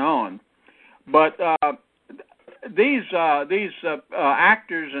going on. But these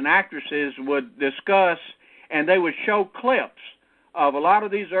actors and actresses would discuss, and they would show clips of a lot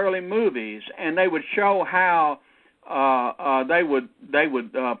of these early movies, and they would show how they would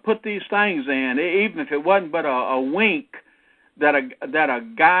put these things in, even if it wasn't but a wink that a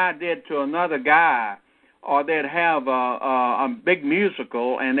guy did to another guy, or they'd have a big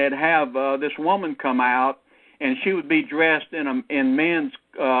musical, and they'd have this woman come out, and she would be dressed in men's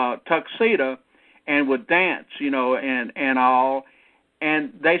tuxedo, and would dance, and all.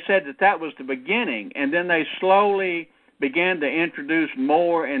 And they said that was the beginning, and then they slowly began to introduce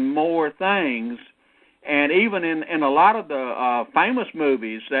more and more things. And even in a lot of the famous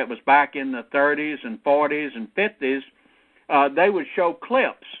movies that was back in the 30s and 40s and 50s, they would show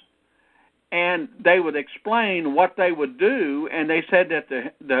clips, and they would explain what they would do, and they said that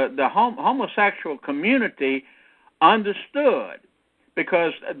the homosexual community understood,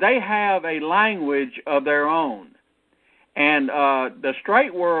 because they have a language of their own. And the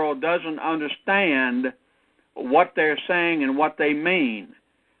straight world doesn't understand what they're saying and what they mean.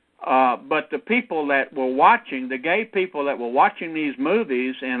 But the people that were watching, the gay people that were watching these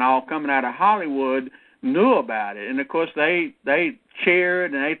movies and all coming out of Hollywood, knew about it. And, of course, they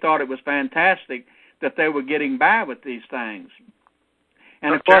cheered, and they thought it was fantastic that they were getting by with these things.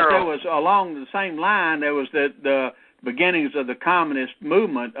 And, of course, there was, along the same line, there was the beginnings of the communist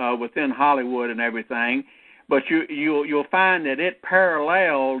movement within Hollywood and everything. But you'll find that it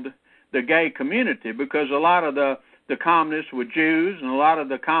paralleled the gay community, because a lot of the communists were Jews, and a lot of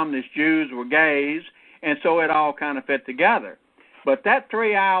the communist Jews were gays, and so it all kind of fit together. But that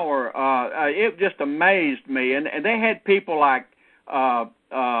 3 hour, it just amazed me. And they had people like a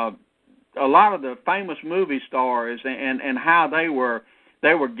lot of the famous movie stars, and how they were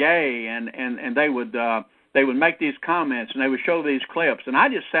gay, and they would make these comments, and they would show these clips. And I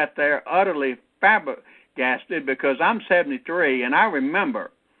just sat there utterly flabbergasted, because I'm 73, and I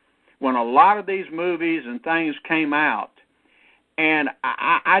remember when a lot of these movies and things came out, and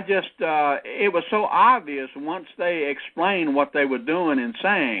I just, it was so obvious once they explained what they were doing and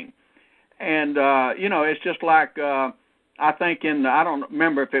saying. And, it's just like, I think I don't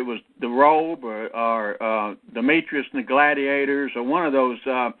remember if it was The Robe or Demetrius and the Gladiators, or one of those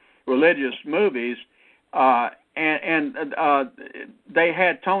religious movies, and they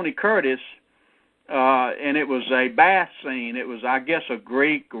had Tony Curtis, and it was a bath scene. It was, I guess, a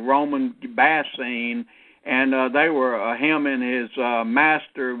Greek-Roman bath scene, and they were, him and his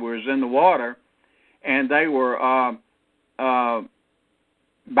master was in the water, and they were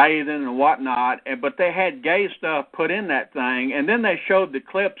bathing and whatnot, but they had gay stuff put in that thing, and then they showed the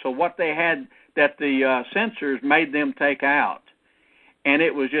clips of what they had that the censors made them take out. And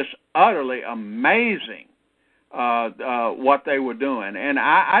it was just utterly amazing what they were doing. And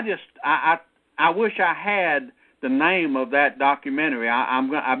I wish I had the name of that documentary.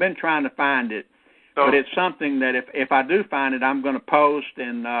 I've been trying to find it, but it's something that if I do find it, I'm going to post,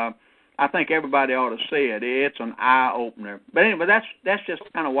 and I think everybody ought to see it. It's an eye opener. But anyway, that's just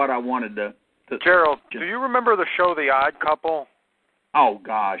kind of what I wanted to Gerald, do you remember the show The Odd Couple? Oh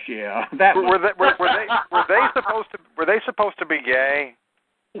gosh, yeah. Were they supposed to be gay?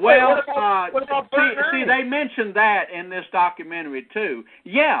 Well, see, they mentioned that in this documentary too.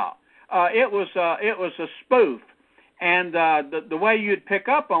 Yeah, it was a spoof, and the way you'd pick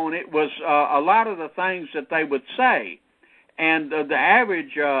up on it was a lot of the things that they would say, and the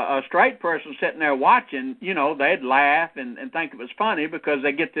average straight person sitting there watching, they'd laugh and think it was funny, because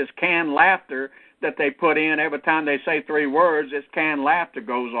they get this canned laughter that they put in every time they say 3 words. This canned laughter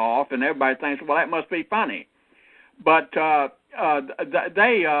goes off, and everybody thinks, well, that must be funny. But they,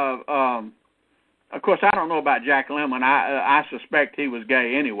 of course, I don't know about Jack Lemmon. I suspect he was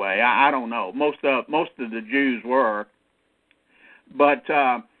gay anyway. I don't know. Most of the Jews were, but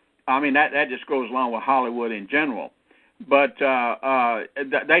I mean that just goes along with Hollywood in general. But they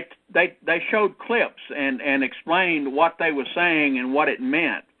showed clips and explained what they were saying and what it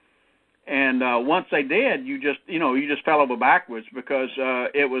meant. And once they did, you just fell over backwards, because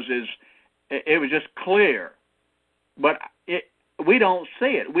it was just clear. But we don't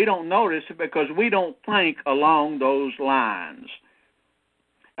see it. We don't notice it, because we don't think along those lines.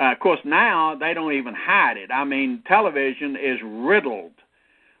 Of course, now they don't even hide it. I mean, television is riddled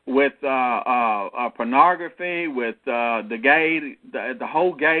with pornography, with the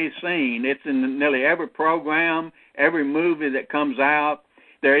whole gay scene. It's in nearly every program, every movie that comes out.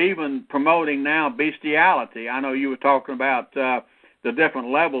 They're even promoting now bestiality. I know you were talking about the different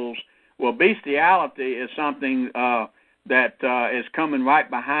levels. Well, bestiality is something that is coming right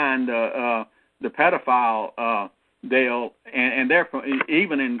behind the pedophile deal, and therefore,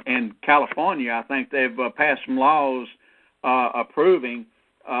 even in California, I think they've passed some laws approving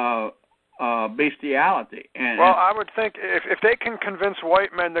bestiality. Well, I would think if they can convince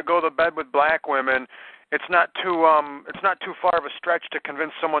white men to go to bed with black women, it's not too far of a stretch to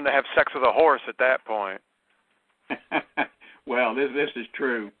convince someone to have sex with a horse at that point. Well, this is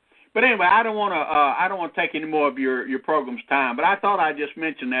true. But anyway, I don't want to take any more of your program's time. But I thought I'd just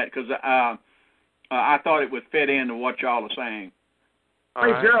mention that because I thought it would fit into what y'all are saying.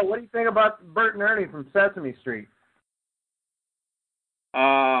 Hey, Gerald, what do you think about Bert and Ernie from Sesame Street?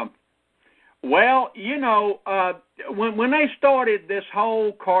 Well, you know, when they started this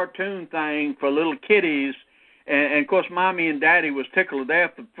whole cartoon thing for little kiddies, and of course, Mommy and Daddy was tickled to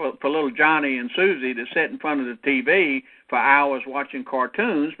death for little Johnny and Susie to sit in front of the TV for hours watching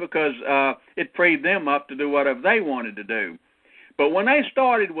cartoons because it freed them up to do whatever they wanted to do. But when they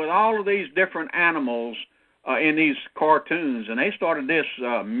started with all of these different animals in these cartoons, and they started this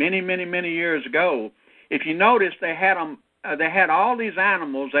many years ago, if you notice, they had them. They had all these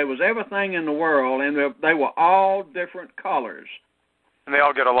animals. There was everything in the world, and they were all different colors. And they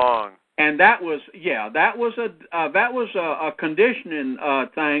all get along. And that was a conditioning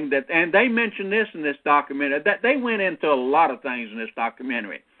thing that, and they mentioned this in this documentary. That they went into a lot of things in this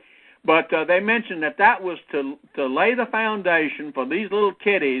documentary, but they mentioned that was to lay the foundation for these little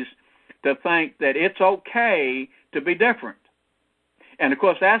kiddies to think that it's okay to be different. And of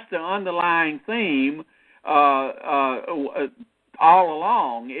course, that's the underlying theme. All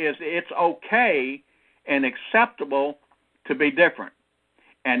along is it's okay and acceptable to be different,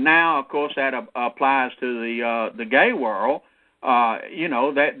 and now of course that applies to the gay world. You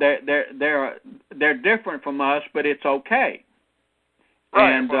know, that they're different from us, but it's okay.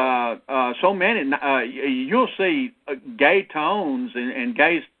 Right. And so many you'll see gay tones and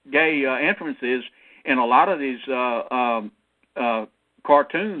gay influences in a lot of these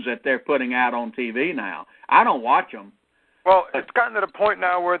cartoons that they're putting out on TV now. I don't watch them. Well, it's gotten to the point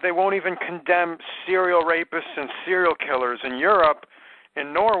now where they won't even condemn serial rapists and serial killers. In Europe,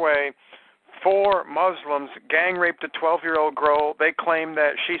 in Norway, 4 Muslims gang raped a 12-year-old girl. They claimed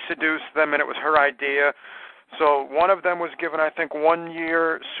that she seduced them and it was her idea. So one of them was given, I think, 1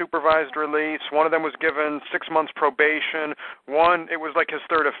 year supervised release. One of them was given 6 months probation. One, it was like his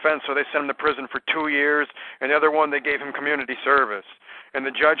 3rd offense, so they sent him to prison for 2 years. And the other one, they gave him community service. And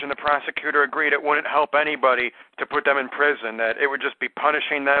the judge and the prosecutor agreed it wouldn't help anybody to put them in prison, that it would just be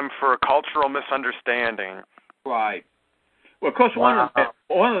punishing them for a cultural misunderstanding. Right. Well, of course, one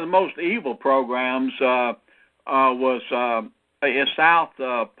of the most evil programs was South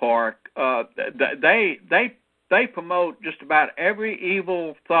Park. They promote just about every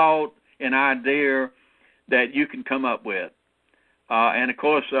evil thought and idea that you can come up with. And, of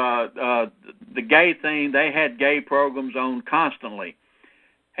course, the gay thing, they had gay programs on constantly.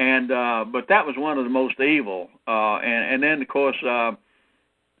 And but that was one of the most evil. And then, of course,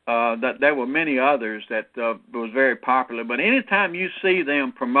 that there were many others that was very popular. But anytime you see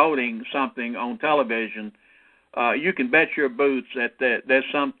them promoting something on television, you can bet your boots that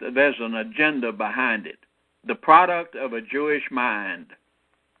there's an agenda behind it. The product of a Jewish mind.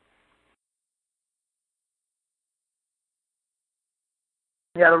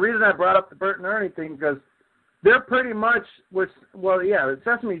 Yeah, the reason I brought up the Bert and Ernie thing because they're pretty much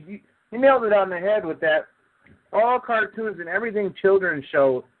Sesame. You nailed it on the head with that. All cartoons and everything children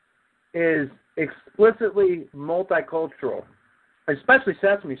show is explicitly multicultural, especially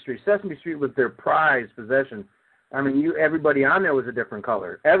Sesame Street. Sesame Street was their prized possession. I mean, everybody on there was a different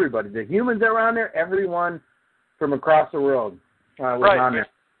color. Everybody, the humans that were on there, everyone from across the world was on there.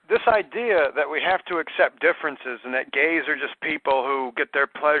 This idea that we have to accept differences and that gays are just people who get their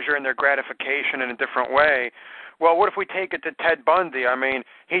pleasure and their gratification in a different way. Well, what if we take it to Ted Bundy? I mean,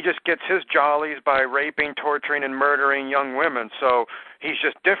 he just gets his jollies by raping, torturing, and murdering young women. So he's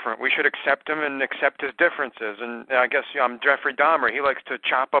just different. We should accept him and accept his differences. And I guess Jeffrey Dahmer. He likes to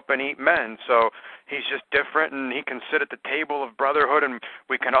chop up and eat men. So he's just different, and he can sit at the table of brotherhood, and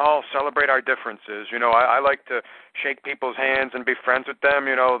we can all celebrate our differences. You know, I like to shake people's hands and be friends with them.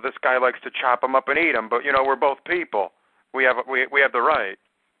 You know, this guy likes to chop them up and eat them. But, you know, we're both people. We have the right.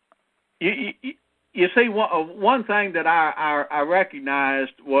 You see, one thing that I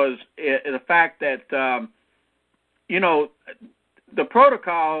recognized was the fact that, you know, the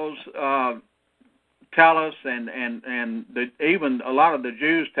protocols tell us, and even a lot of the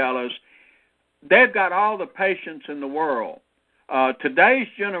Jews tell us, they've got all the patience in the world. Today's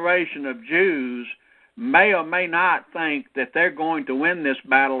generation of Jews may or may not think that they're going to win this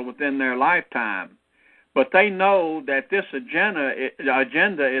battle within their lifetime. But they know that this agenda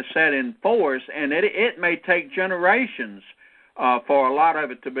is set in force, and it may take generations for a lot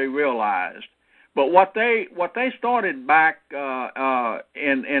of it to be realized. But what they started back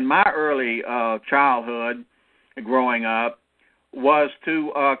in my early childhood, growing up, was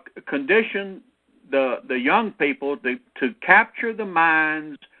to condition the young people to capture the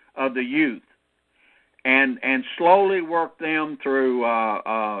minds of the youth, and slowly work them through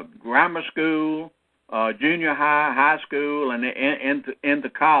grammar school, junior high, high school, and into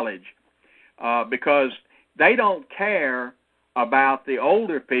college, because they don't care about the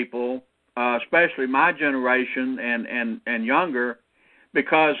older people, especially my generation and younger,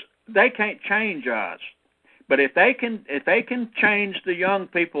 because they can't change us. But if they can change the young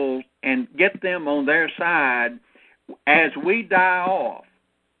people and get them on their side as we die off,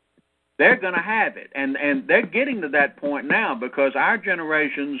 they're going to have it, and they're getting to that point now, because our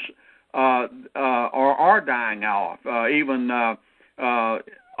generations are dying off. Even Oprah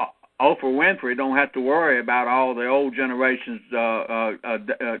Winfrey don't have to worry about all the old generations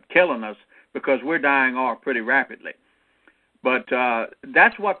killing us, because we're dying off pretty rapidly. But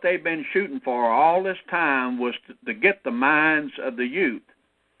that's what they've been shooting for all this time, was to get the minds of the youth.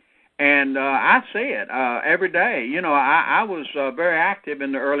 And I see it every day. You know, I was very active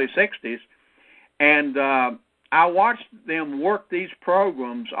in the early 60s, and I watched them work these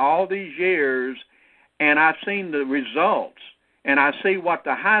programs all these years, and I've seen the results. And I see what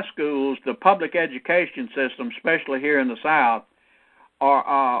the high schools, the public education system, especially here in the South,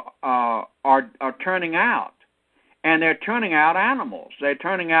 are turning out. And they're turning out animals. They're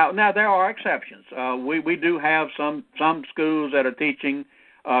turning out. Now, there are exceptions. We do have some schools that are teaching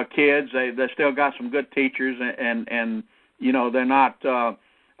kids. They still got some good teachers, and you know, they're not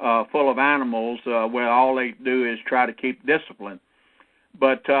full of animals where all they do is try to keep discipline.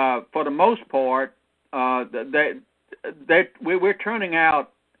 But for the most part, we're turning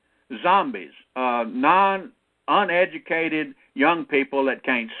out zombies, uneducated young people that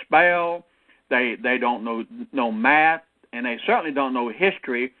can't spell. They don't know math, and they certainly don't know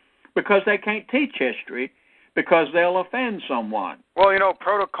history, because they can't teach history, because they'll offend someone. Well, you know,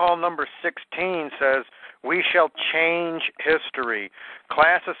 Protocol number 16 says, "We shall change history.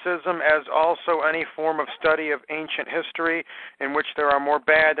 Classicism, as also any form of study of ancient history in which there are more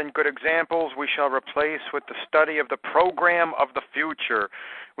bad than good examples, we shall replace with the study of the program of the future.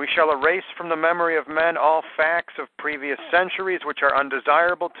 We shall erase from the memory of men all facts of previous centuries which are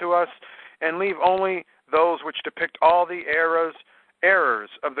undesirable to us, and leave only those which depict all the errors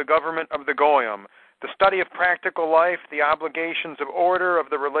of the government of the Goyim. The study of practical life, the obligations of order, of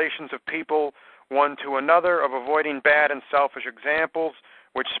the relations of people one to another, of avoiding bad and selfish examples,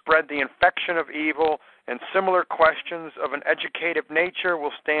 which spread the infection of evil, and similar questions of an educative nature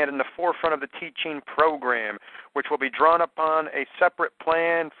will stand in the forefront of the teaching program, which will be drawn upon a separate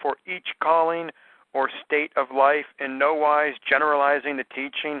plan for each calling or state of life, in no wise generalizing the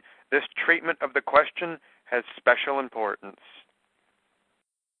teaching. This treatment of the question has special importance."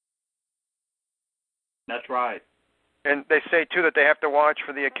 That's right. And they say, too, that they have to watch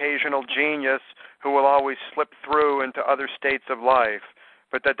for the occasional genius who will always slip through into other states of life,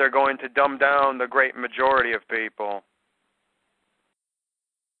 but that they're going to dumb down the great majority of people.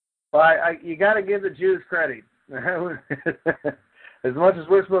 Well, you got to give the Jews credit. As much as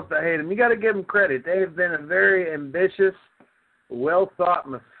we're supposed to hate them, you got to give them credit. They have been a very ambitious, well-thought,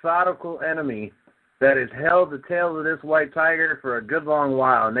 methodical enemy that has held the tail of this white tiger for a good long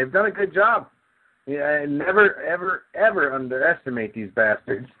while, and they've done a good job. Yeah, never, ever, ever underestimate these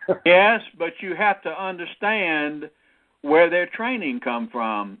bastards. Yes, but you have to understand where their training come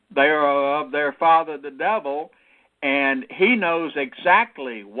from. They are of their father, the devil, and he knows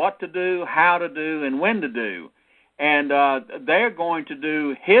exactly what to do, how to do, and when to do. And they're going to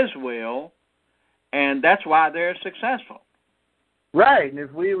do his will, and that's why they're successful. Right, and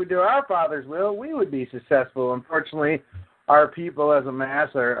if we would do our Father's will, we would be successful. Unfortunately, our people as a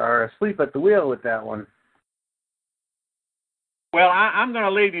mass are asleep at the wheel with that one. Well, I'm going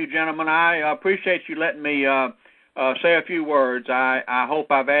to leave you, gentlemen. I appreciate you letting me say a few words. I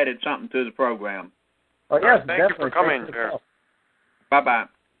hope I've added something to the program. Oh, yes, thank you for coming here. Bye-bye.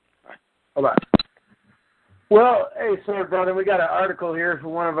 Bye-bye. Well, hey, sir, brother, we got an article here for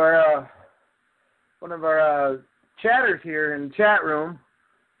one of our chatters here in the chat room,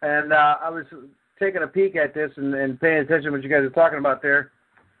 and I was taking a peek at this and paying attention to what you guys are talking about there.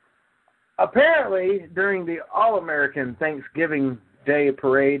 Apparently, during the All-American Thanksgiving Day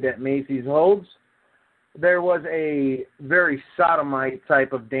parade that Macy's holds, there was a very sodomite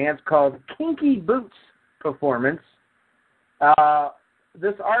type of dance called Kinky Boots performance.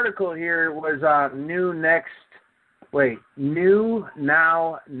 This article here was on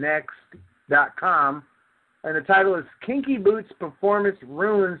newnow.next.com, and the title is Kinky Boots Performance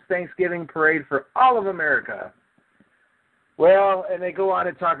Ruins Thanksgiving Parade for All of America. Well, and they go on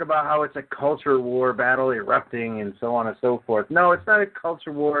to talk about how it's a culture war battle erupting and so on and so forth. No, it's not a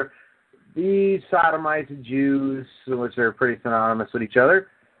culture war. these sodomites and Jews, which are pretty synonymous with each other,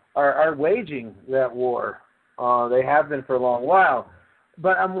 are waging that war. They have been for a long while.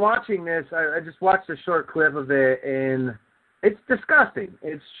 But I'm watching this. I just watched a short clip of it, and it's disgusting.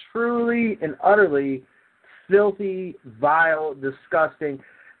 It's truly and utterly filthy, vile, disgusting.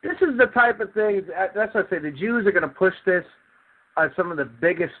 This is the type of thing, that's what I say, the Jews are going to push this on some of the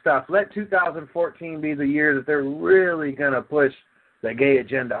biggest stuff. Let 2014 be the year that they're really going to push the gay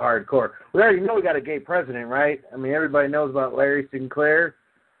agenda hardcore. We already know we got a gay president, right? I mean, everybody knows about Larry Sinclair,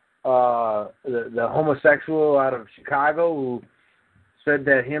 the homosexual out of Chicago who said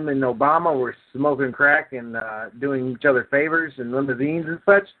that him and Obama were smoking crack and doing each other favors in limousines and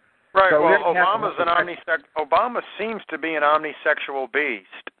such. Right. So well, Obama seems to be an omnisexual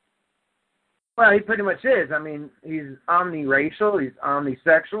beast. Well, he pretty much is. I mean, he's omniracial, he's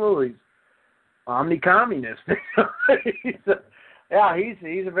omnisexual, he's omnicommunist.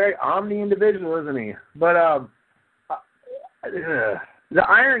 He's a very omni individual, isn't he? But the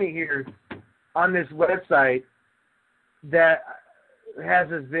irony here on this website that has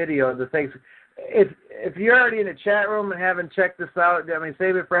this video, the things. If you're already in the chat room and haven't checked this out, I mean,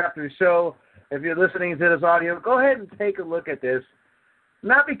 save it for after the show. If you're listening to this audio, go ahead and take a look at this.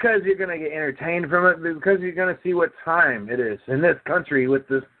 Not because you're going to get entertained from it, but because you're going to see what time it is in this country with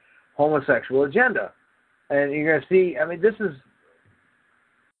this homosexual agenda. And you're going to see, I mean, this is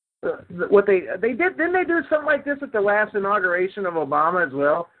what they did. Didn't they do something like this at the last inauguration of Obama as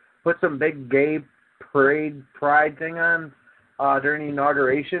well? Put some big gay pride thing on during the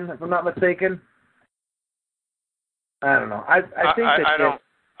inauguration, if I'm not mistaken. I don't know. I think I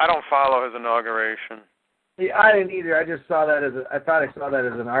don't follow his inauguration. Yeah, I didn't either. I just saw that I thought I saw that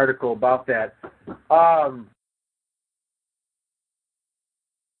as an article about that.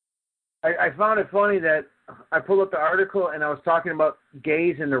 I found it funny that I pulled up the article and I was talking about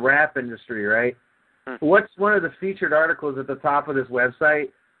gays in the rap industry, right? What's one of the featured articles at the top of this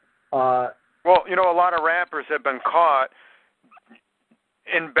website? Well, you know, a lot of rappers have been caught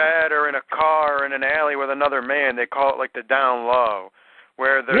in bed or in a car or in an alley with another man. They call it like the down low,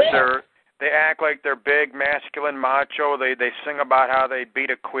 where they act like they're big, masculine, macho. They sing about how they beat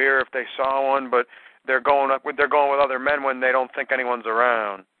a queer if they saw one, but they're going with other men when they don't think anyone's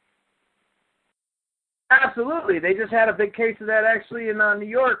around. Absolutely. They just had a big case of that actually in New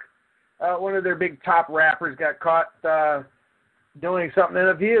York. One of their big top rappers got caught doing something in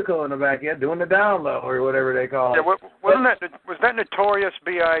a vehicle in the back, doing the down low or whatever they call it. Was that Notorious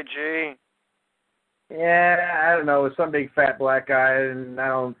B.I.G.? Yeah, I don't know. It was some big fat black guy, and I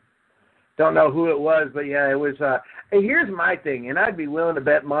don't know who it was, but yeah, it was. And here's my thing, and I'd be willing to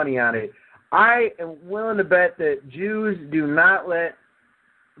bet money on it. I am willing to bet that Jews do not let,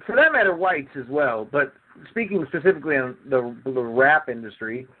 for that matter, whites as well, but speaking specifically on the rap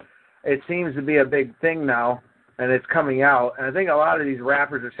industry, it seems to be a big thing now, and it's coming out. And I think a lot of these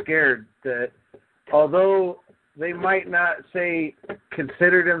rappers are scared that although they might not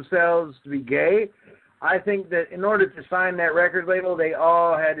consider themselves to be gay, I think that in order to sign that record label, they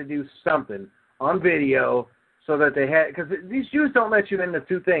all had to do something on video so that they had, because these Jews don't let you into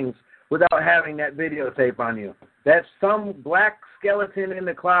two things without having that videotape on you. That's some black skeleton in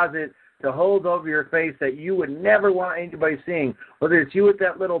the closet to hold over your face that you would never want anybody seeing. Whether it's you with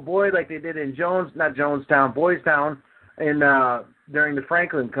that little boy like they did in Boys Town, during the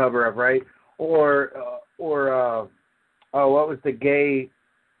Franklin cover-up, right? Or what was the gay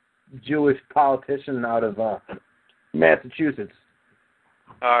Jewish politician out of Massachusetts?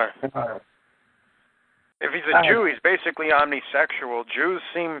 If he's a Jew, he's basically omnisexual. Jews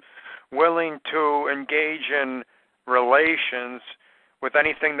seem willing to engage in relations with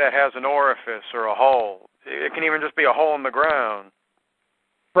anything that has an orifice or a hole. It can even just be a hole in the ground.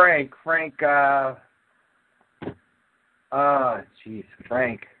 Frank, Barney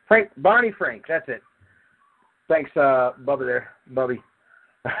Frank, that's it. Thanks, Bubba there, Bubby.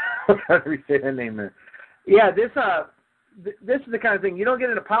 How do we say that name there? Yeah, this is the kind of thing. You don't get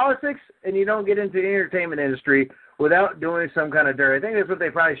into politics and you don't get into the entertainment industry without doing some kind of dirt. I think that's what they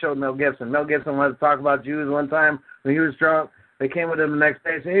probably showed Mel Gibson. Mel Gibson wanted to talk about Jews one time when he was drunk. They came with him the next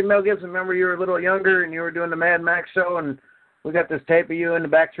day and said, hey, Mel Gibson, remember you were a little younger and you were doing the Mad Max show and we got this tape of you in the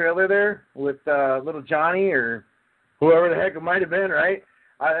back trailer there with little Johnny or whoever the heck it might have been, right?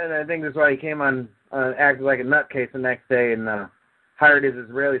 And I think that's why he came on acted like a nutcase the next day and hired his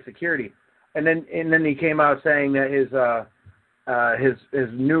Israeli security. And then he came out saying that his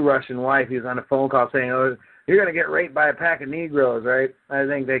new Russian wife, he was on a phone call saying, oh, you're going to get raped by a pack of Negroes, right? I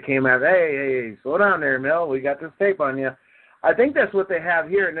think they came out, hey, slow down there, Mel. We got this tape on you. I think that's what they have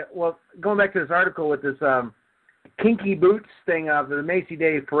here. And well, going back to this article with this kinky boots thing of the Macy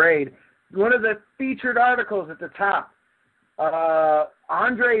Day Parade, featured articles at the top.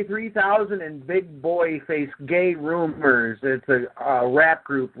 Andre 3000 and Big Boy face gay rumors. It's a rap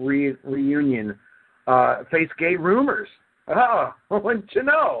group reunion. Face gay rumors. Oh, wouldn't you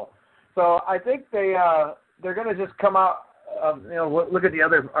know? So I think they're going to just come out. Look at the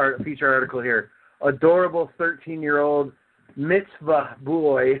other feature article here. Adorable 13-year-old mitzvah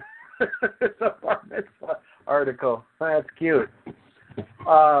boy. It's a bar mitzvah article. That's cute.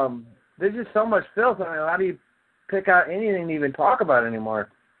 There's just so much filth. I mean, how do you pick out anything to even talk about anymore?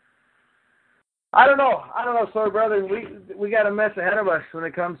 I don't know, Soy Brother. We got a mess ahead of us when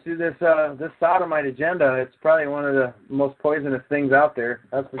it comes to this sodomite agenda. It's probably one of the most poisonous things out there.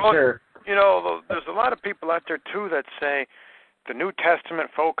 That's for sure. There's a lot of people out there too that say the New Testament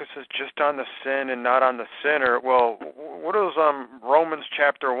focuses just on the sin and not on the sinner. Well, what does Romans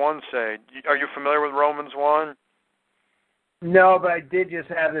chapter 1 say? Are you familiar with Romans 1? No, but I did just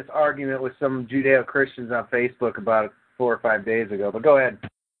have this argument with some Judeo-Christians on Facebook about 4 or 5 days ago. But go ahead.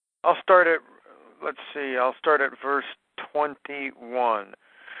 I'll start at verse 21.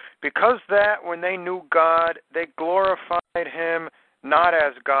 Because that when they knew God, they glorified him not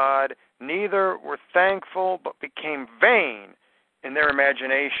as God, neither were thankful, but became vain in their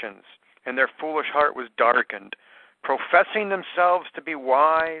imaginations, and their foolish heart was darkened. Professing themselves to be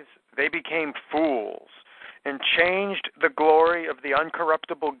wise, they became fools, and changed the glory of the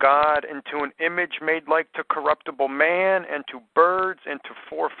uncorruptible God into an image made like to corruptible man, and to birds, and to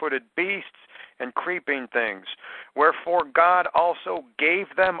four-footed beasts, and creeping things. Wherefore God also gave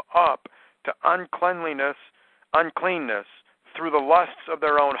them up to uncleanness through the lusts of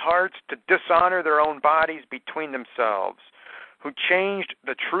their own hearts, to dishonor their own bodies between themselves, who changed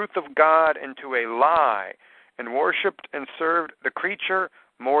the truth of God into a lie, and worshipped and served the creature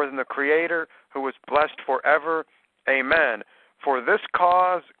more than the Creator, who is blessed forever. Amen. For this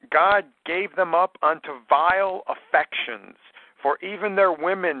cause God gave them up unto vile affections. For even their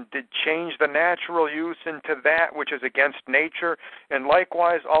women did change the natural use into that which is against nature, and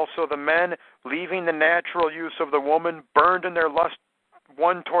likewise also the men, leaving the natural use of the woman, burned in their lust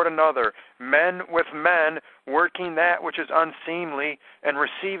one toward another, men with men, working that which is unseemly, and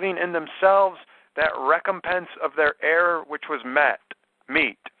receiving in themselves that recompense of their error which was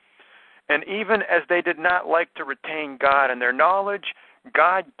meet. And even as they did not like to retain God in their knowledge,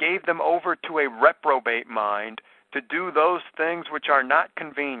 God gave them over to a reprobate mind, to do those things which are not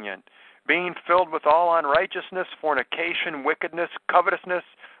convenient, being filled with all unrighteousness, fornication, wickedness, covetousness,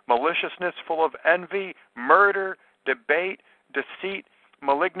 maliciousness, full of envy, murder, debate, deceit,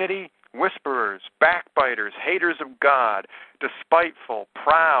 malignity, whisperers, backbiters, haters of God, despiteful,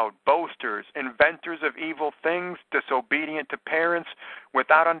 proud, boasters, inventors of evil things, disobedient to parents,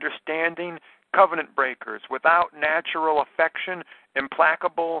 without understanding, covenant breakers, without natural affection,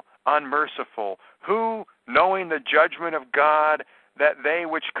 implacable, unmerciful, who, knowing the judgment of God, that they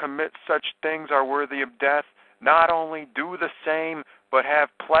which commit such things are worthy of death, not only do the same, but have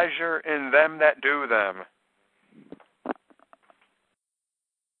pleasure in them that do them.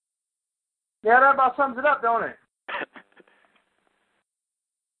 Yeah, that about sums it up, don't it?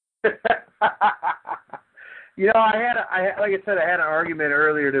 I had an argument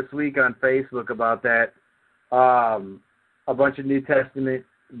earlier this week on Facebook about that. A bunch of New Testament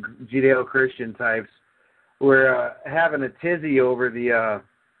Judeo-Christian types were having a tizzy over the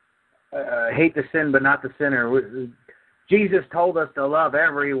hate the sin but not the sinner. Jesus told us to love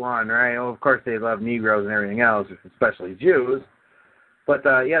everyone, right? Well, of course they love Negroes and everything else, especially Jews. But,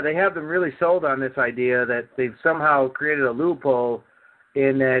 they have them really sold on this idea that they've somehow created a loophole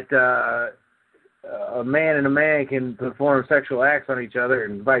in that a man and a man can perform sexual acts on each other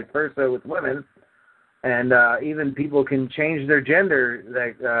and vice versa with women. And even people can change their gender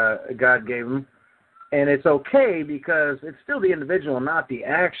that God gave them. And it's okay because it's still the individual, not the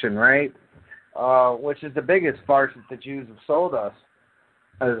action, right? Which is the biggest farce that the Jews have sold us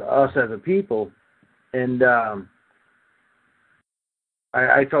as a people. And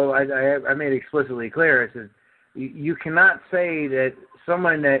I made it explicitly clear. I said, you cannot say that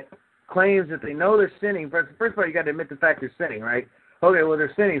someone that claims that they know they're sinning. First of all, you got to admit the fact they're sinning, right? Okay, well,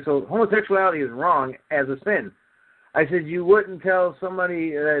 they're sinning, so homosexuality is wrong as a sin. I said you wouldn't tell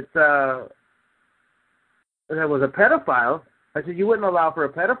somebody that was a pedophile. I said you wouldn't allow for a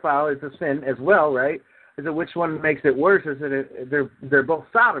pedophile. It's a sin as well, right? I said which one makes it worse? I said they're both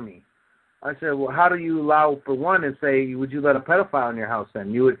sodomy. I said, well, how do you allow for one and say, would you let a pedophile in your house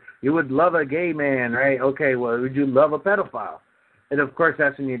then? You would love a gay man, right? Okay, well, would you love a pedophile? And, of course,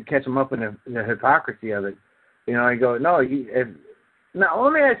 that's when you catch them up in the hypocrisy of it. I go, no. Now,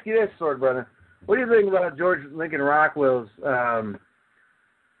 let me ask you this, Sword Brother. What do you think about George Lincoln Rockwell's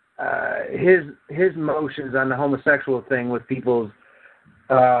his motions on the homosexual thing with people's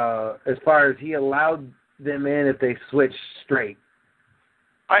as far as he allowed them in if they switched straight.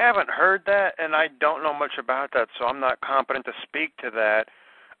 I haven't heard that, and I don't know much about that, so I'm not competent to speak to that.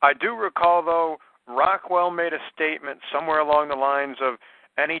 I do recall, though, Rockwell made a statement somewhere along the lines of,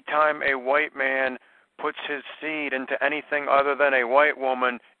 anytime a white man puts his seed into anything other than a white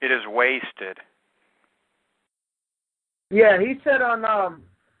woman, it is wasted. Yeah, he said on,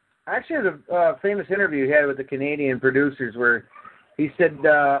 actually the famous interview he had with the Canadian producers where he said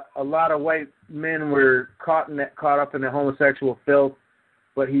a lot of white men were caught up in the homosexual filth,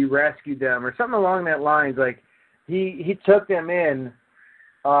 but he rescued them, or something along that lines. Like, he took them in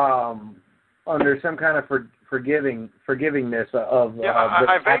under some kind of forgivingness of. Yeah,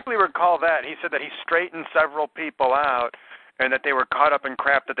 I vaguely recall that. He said that he straightened several people out, and that they were caught up in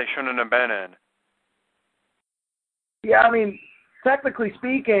crap that they shouldn't have been in. Yeah, I mean, technically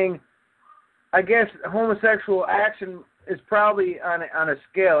speaking, I guess homosexual action is probably on a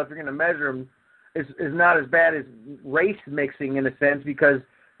scale, if you're going to measure them, is not as bad as race mixing in a sense, because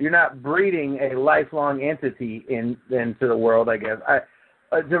you're not breeding a lifelong entity into the world, I guess.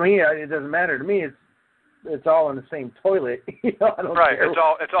 To me, it doesn't matter. To me, it's all in the same toilet. I don't right. care.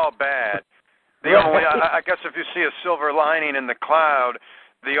 It's all bad. The only I guess if you see a silver lining in the cloud,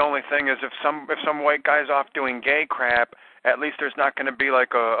 the only thing is if some white guy's off doing gay crap, at least there's not going to be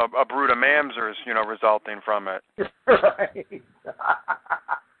like a brood of mamzers, resulting from it. Right.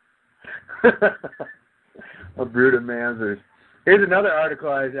 A brood of mamzers. Here's another article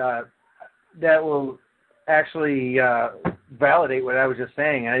that will actually validate what I was just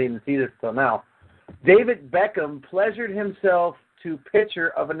saying. I didn't even see this till now. David Beckham pleasured himself to picture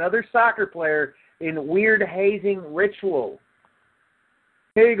of another soccer player in weird hazing ritual.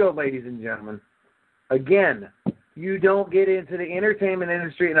 Here you go, ladies and gentlemen. Again, you don't get into the entertainment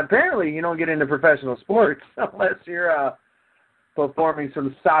industry, and apparently you don't get into professional sports unless you're performing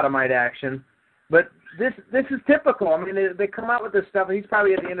some sodomite action. But this is typical. I mean, they come out with this stuff, and he's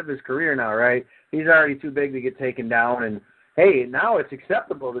probably at the end of his career now, right? He's already too big to get taken down, and hey, now it's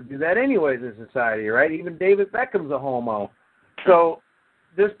acceptable to do that anyways in society, right? Even David Beckham's a homo. So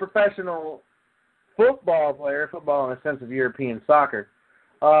this professional football player, football in the sense of European soccer,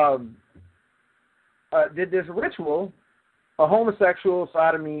 did this ritual, a homosexual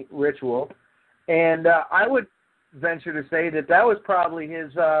sodomy ritual, and I would venture to say that was probably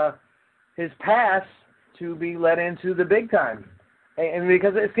his pass to be let into the big time, and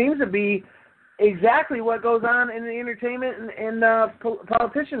because it seems to be exactly what goes on in the entertainment and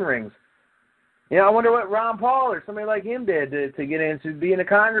politician rings. I wonder what Ron Paul or somebody like him did to get into being a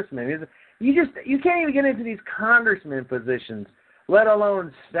congressman. You can't even get into these congressman positions, let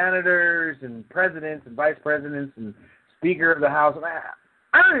alone senators and presidents and vice presidents and speaker of the House.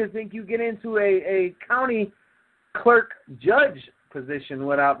 I don't even think you get into a county clerk judge position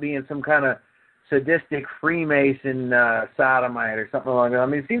without being some kind of sadistic Freemason sodomite or something along that. I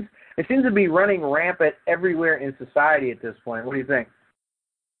mean, it seems to be running rampant everywhere in society at this point. What do you think?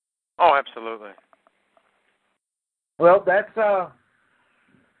 Oh, absolutely. Well, that's oh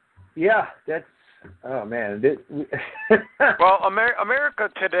man. Well, America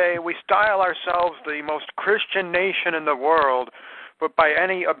today, we style ourselves the most Christian nation in the world, but by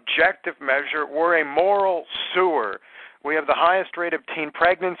any objective measure, we're a moral sewer. We have the highest rate of teen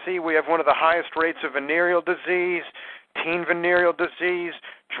pregnancy. We have one of the highest rates of venereal disease, teen venereal disease,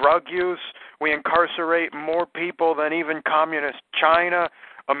 drug use. We incarcerate more people than even communist China.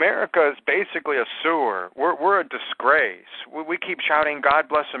 America is basically a sewer. We're a disgrace. We keep shouting, God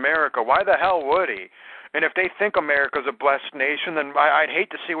bless America. Why the hell would he? And if they think America's a blessed nation, then I'd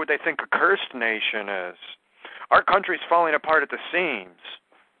hate to see what they think a cursed nation is. Our country's falling apart at the seams.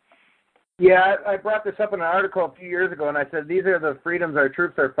 Yeah, I brought this up in an article a few years ago, and I said these are the freedoms our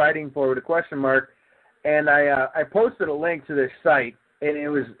troops are fighting for with a question mark. And I posted a link to this site, and it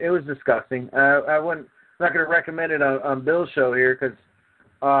was disgusting. I'm not going to recommend it on Bill's show here because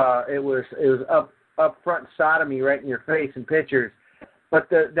it was up front sodomy right in your face in pictures. But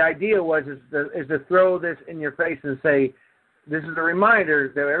the idea is to throw this in your face and say, this is a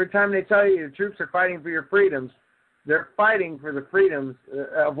reminder that every time they tell you the troops are fighting for your freedoms, they're fighting for the freedoms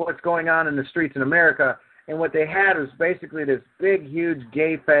of what's going on in the streets in America. And what they had was basically this big, huge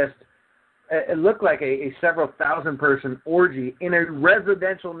gay fest. It looked like a several thousand person orgy in a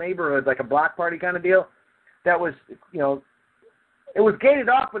residential neighborhood, like a block party kind of deal. That was, it was gated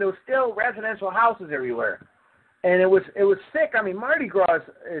off, but it was still residential houses everywhere. And it was sick. I mean, Mardi Gras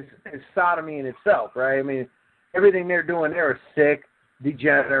is sodomy in itself, right? I mean, everything they're doing there is sick,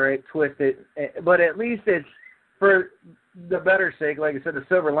 degenerate, twisted. But at least for the better sake, like I said, the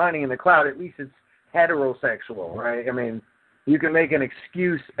silver lining in the cloud, at least it's heterosexual, right? I mean, you can make an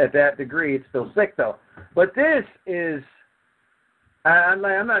excuse at that degree. It's still sick, though. But this is, I'm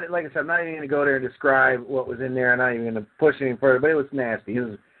not, like I said, I'm not even going to go there and describe what was in there. I'm not even going to push it any further, but it was nasty.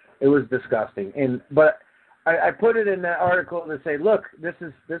 It was disgusting. But I put it in that article to say, look, this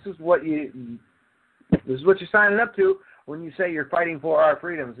is what you're signing up to when you say you're fighting for our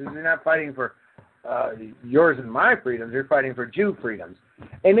freedoms. You're not fighting for yours and my freedoms. You're fighting for Jew freedoms.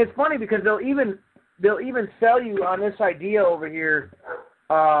 And it's funny because they'll even sell you on this idea over here.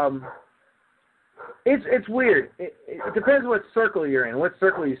 It's weird. It depends what circle you're in, what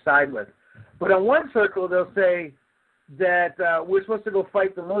circle you side with. But on one circle, they'll say that we're supposed to go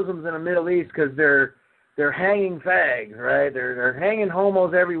fight the Muslims in the Middle East because they're hanging fags, right? They're hanging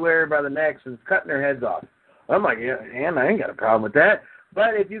homos everywhere by the necks and cutting their heads off. I'm like, yeah, and I ain't got a problem with that.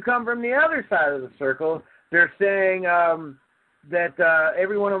 But if you come from the other side of the circle, they're saying that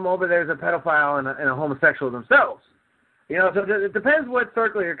every one of them over there is a pedophile and a homosexual themselves. You know, so it depends what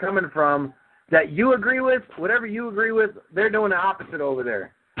circle you're coming from that you agree with. Whatever you agree with, they're doing the opposite over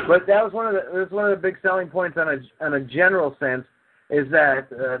there. But that was one of the big selling points on a general sense is that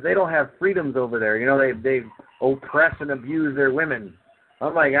they don't have freedoms over there. You know, they oppress and abuse their women.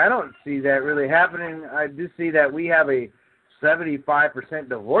 I'm like, I don't see that really happening. I do see that we have a 75%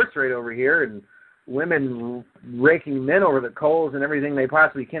 divorce rate over here and women raking men over the coals and everything they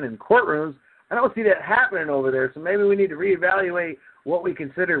possibly can in courtrooms. I don't see that happening over there, so maybe we need to reevaluate what we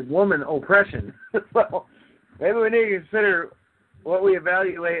consider woman oppression. So maybe we need to consider what we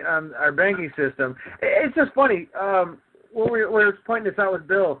evaluate on our banking system. It's just funny. We're pointing this out with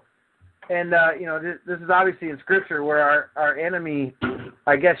Bill, and you know, this is obviously in Scripture where our enemy,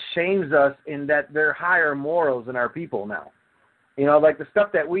 I guess, shames us in that they're higher morals than our people now. You know, like the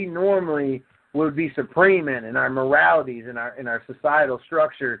stuff that we normally would be supreme in our moralities, in our societal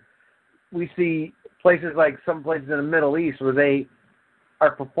structure. We see places like some places in the Middle East where they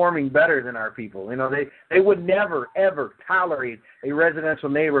are performing better than our people. You know, they would never, ever tolerate a residential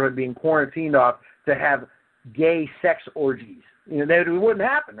neighborhood being quarantined off to have gay sex orgies. You know, it wouldn't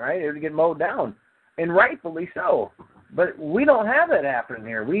happen, right? It would get mowed down, and rightfully so. But we don't have that happening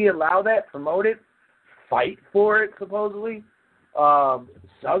here. We allow that, promote it, fight for it, supposedly,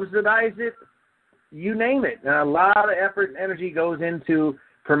 subsidize it, you name it. And a lot of effort and energy goes into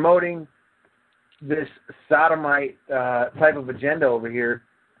promoting this sodomite type of agenda over here,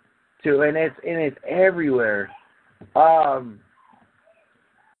 too, and it's everywhere.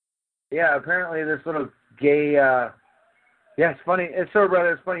 Yeah, apparently this little gay. Yeah, it's funny. It's so,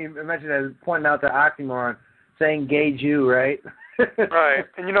 brother. It's funny you mentioned that, pointing out the oxymoron, saying gay Jew, right? Right,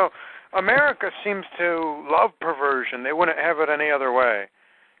 and you know, America seems to love perversion. They wouldn't have it any other way.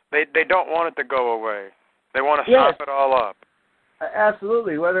 They don't want it to go away. They want to sop it all up.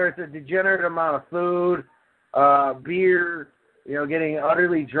 Absolutely. Whether it's a degenerate amount of food, beer, you know, getting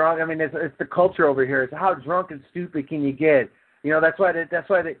utterly drunk. I mean, it's the culture over here. It's how drunk and stupid can you get? You know, that's why they.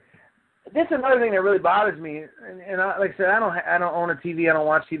 This is another thing that really bothers me. And like I said, I don't own a TV. I don't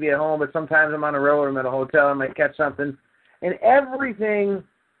watch TV at home. But sometimes I'm on the road or I'm at a hotel. I might catch something, and everything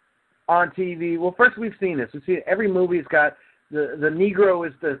on TV. Well, first we've seen this. We've seen every movie's got. The Negro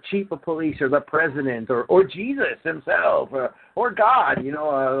is the chief of police or the president or Jesus himself or God, you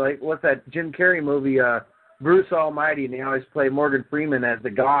know, like what's that Jim Carrey movie, Bruce Almighty, and they always play Morgan Freeman as the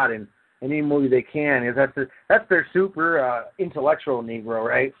God in any movie they can. That's their super intellectual Negro,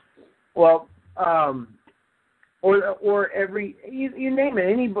 right? Well, or every you name it,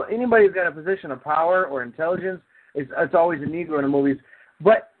 anybody who's got a position of power or intelligence, it's always a Negro in the movies,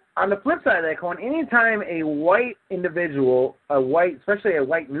 but. On the flip side of that coin, anytime a white individual, especially a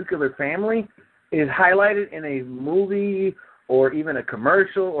white nuclear family, is highlighted in a movie or even a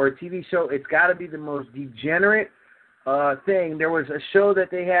commercial or a TV show, it's got to be the most degenerate thing. There was a show that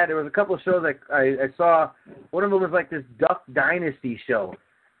they had. There was a couple of shows that I saw. One of them was like this Duck Dynasty show.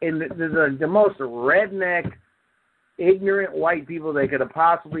 And the most redneck, ignorant white people they could have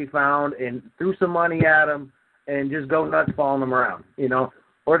possibly found and threw some money at them and just go nuts following them around, you know.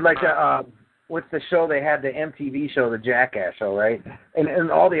 Or like what's the show they had, the MTV show, the Jackass show, right? And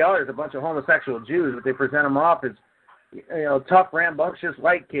all the others, a bunch of homosexual Jews, but they present them off as, you know, tough, rambunctious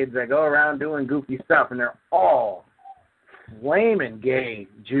white kids that go around doing goofy stuff, and they're all flaming gay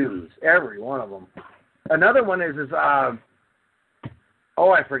Jews, every one of them. Another one is I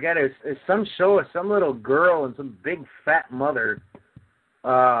forget it. It's some show of some little girl and some big fat mother,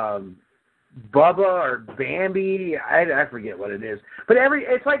 Bubba or Bambi, I forget what it is. But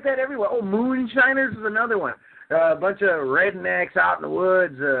it's like that everywhere. Oh, Moonshiners is another one. a bunch of rednecks out in the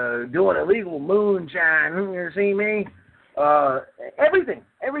woods doing illegal moonshine. You see me?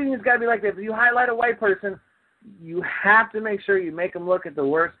 Everything's got to be like that. If you highlight a white person, you have to make sure you make them look at the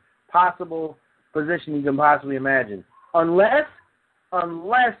worst possible position you can possibly imagine. Unless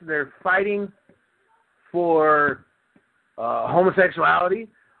they're fighting for homosexuality,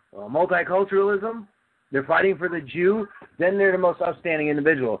 multiculturalism, they're fighting for the Jew, then they're the most outstanding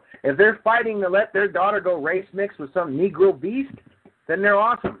individual. If they're fighting to let their daughter go race mix with some Negro beast, then they're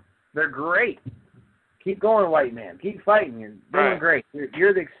awesome. They're great. Keep going, white man. Keep fighting. You're doing great.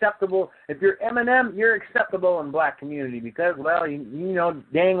 You're the acceptable. If you're Eminem, you're acceptable in black community because, well, you know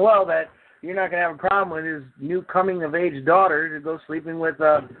dang well that you're not going to have a problem with his new coming-of-age daughter to go sleeping with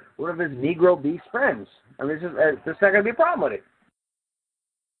one of his Negro beast friends. I mean, there's not going to be a problem with it.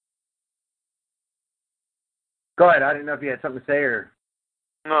 Go ahead. I didn't know if you had something to say or...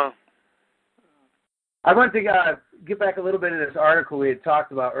 No. I want to get back a little bit of this article we had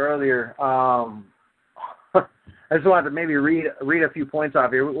talked about earlier. I just wanted to maybe read a few points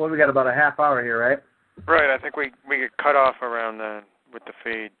off here. We got about a half hour here, right? Right. I think we get cut off around then with the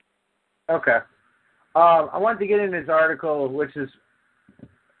feed. Okay. I wanted to get into this article, which is,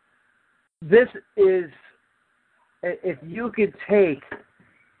 this is, if you could take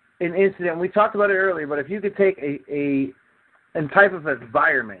an incident, we talked about it earlier, but if you could take a type of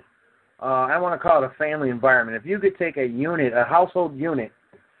environment, I want to call it a family environment. If you could take a unit, a household unit,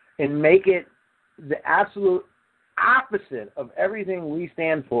 and make it the absolute opposite of everything we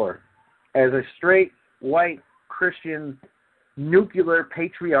stand for as a straight, white, Christian, nuclear,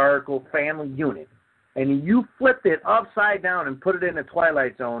 patriarchal family unit, and you flipped it upside down and put it in the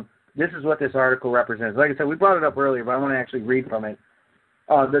Twilight Zone, this is what this article represents. Like I said, we brought it up earlier, but I want to actually read from it.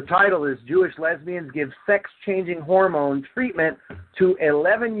 The title is Jewish Lesbians Give Sex-Changing Hormone Treatment to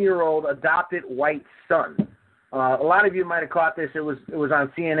 11-Year-Old Adopted White Son. A lot of you might have caught this. It was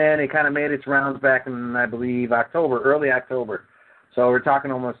on CNN. It kind of made its rounds back in, I believe, early October. So we're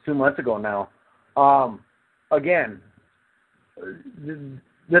talking almost 2 months ago now. Again,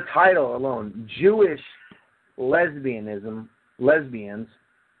 the title alone, Jewish lesbians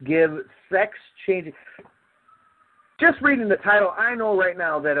give sex-changing... Just reading the title, I know right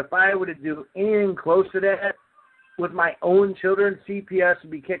now that if I were to do anything close to that with my own children, CPS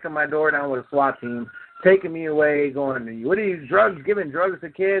would be kicking my door down with a SWAT team, taking me away, going, what are you, giving drugs to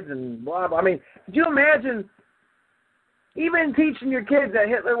kids and blah, blah. I mean, could you imagine even teaching your kids that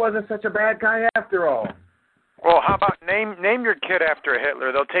Hitler wasn't such a bad guy after all? Well, how about name your kid after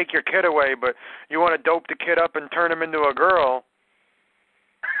Hitler? They'll take your kid away, but you want to dope the kid up and turn him into a girl.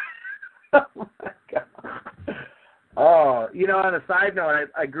 Oh, my God. Oh, on a side note,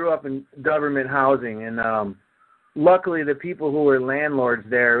 I grew up in government housing, and luckily the people who were landlords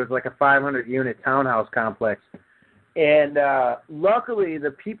there, it was like a 500-unit townhouse complex. And luckily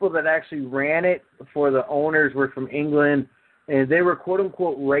the people that actually ran it for the owners were from England, and they were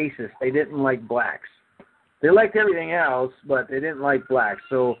quote-unquote racist. They didn't like blacks. They liked everything else, but they didn't like blacks.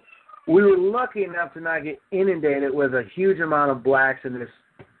 So we were lucky enough to not get inundated with a huge amount of blacks in this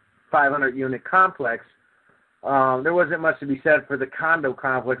 500-unit complex. There wasn't much to be said for the condo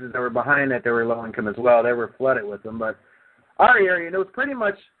complexes that were behind that. They were low income as well. They were flooded with them. But our area, it was pretty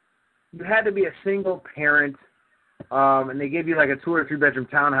much, you had to be a single parent, and they gave you like a 2 or 3 bedroom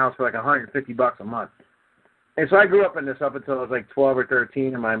townhouse for like $150 a month. And so I grew up in this up until I was like 12 or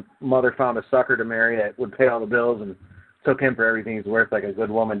 13, and my mother found a sucker to marry that would pay all the bills and took him for everything he's worth, like a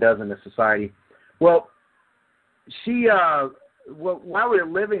good woman does in this society. Well, she, while we were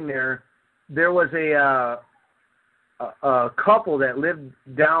living there, there was a couple that lived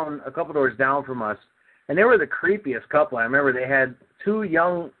down a couple doors down from us, and they were the creepiest couple. I remember they had 2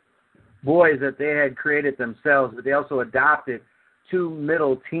 young boys that they had created themselves, but they also adopted 2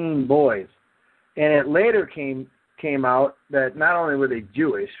 middle teen boys. And it later came out that not only were they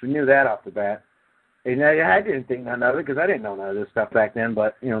Jewish, we knew that off the bat, and I didn't think none of it because I didn't know none of this stuff back then,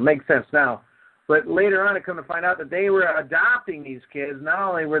 but it makes sense now. But later on, it come to find out that they were adopting these kids. Not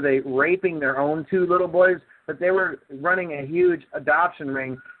only were they raping their own 2 little boys, but they were running a huge adoption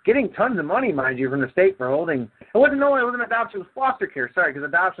ring, getting tons of money, mind you, from the state for holding. It wasn't adoption, it was foster care. Sorry, because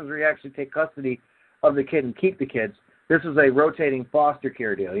adoptions where you actually take custody of the kid and keep the kids. This was a rotating foster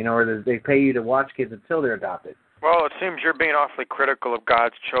care deal, where they pay you to watch kids until they're adopted. Well, it seems you're being awfully critical of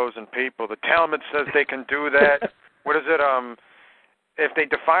God's chosen people. The Talmud says they can do that. What is it? If they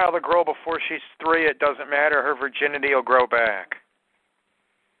defile the girl before she's 3, it doesn't matter. Her virginity will grow back.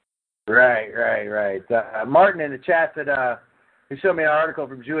 Right. Martin in the chat said he showed me an article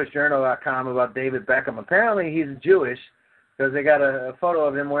from JewishJournal.com about David Beckham. Apparently he's Jewish because they got a photo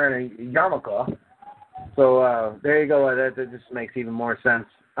of him wearing a yarmulke. So there you go. That just makes even more sense.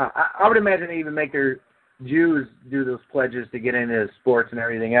 I would imagine they even make their Jews do those pledges to get into sports and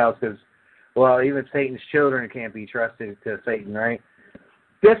everything else because, well, even Satan's children can't be trusted to Satan, right?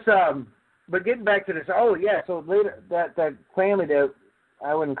 But getting back to this, so later that family that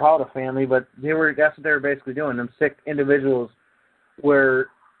I wouldn't call it a family, but that's what they were basically doing. Them sick individuals were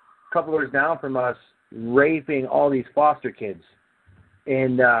a couple doors down from us raping all these foster kids.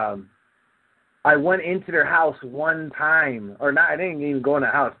 And I went into their house one time, or not, I didn't even go in the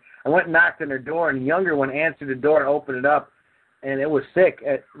house. I went and knocked on their door, and the younger one answered the door and opened it up, and it was sick.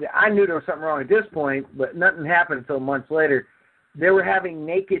 I knew there was something wrong at this point, but nothing happened until months later. They were having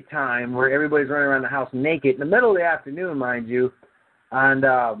naked time where everybody's running around the house naked in the middle of the afternoon, mind you. And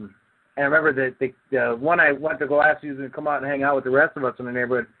I remember that the one I went to go ask, he was going to come out and hang out with the rest of us in the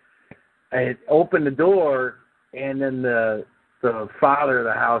neighborhood. I opened the door, and then the father of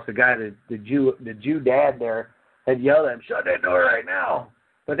the house, the guy, the Jew dad there, had yelled at him, "Shut that door right now!"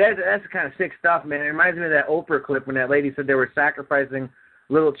 But that's the kind of sick stuff, man. It reminds me of that Oprah clip when that lady said they were sacrificing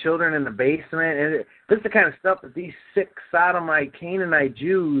little children in the basement. And this is the kind of stuff that these sick sodomite Canaanite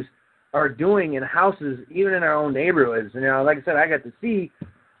Jews are doing in houses, even in our own neighborhoods. And, like I said, I got to see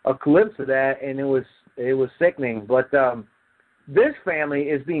a glimpse of that, and it was sickening. But this family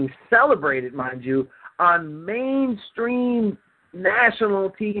is being celebrated, mind you, on mainstream national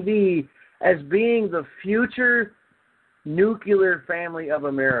TV as being the future nuclear family of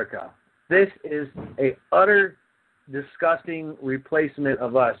America. This is a utter disgusting replacement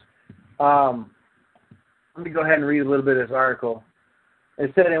of us. Let me go ahead and read a little bit of this article.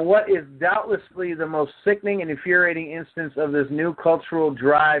 It said, in what is doubtlessly the most sickening and infuriating instance of this new cultural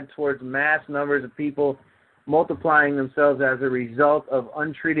drive towards mass numbers of people multiplying themselves as a result of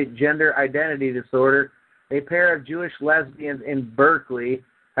untreated gender identity disorder, a pair of Jewish lesbians in Berkeley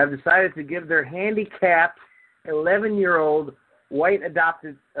have decided to give their handicapped 11-year-old white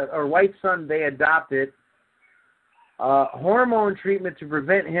son they adopted hormone treatment to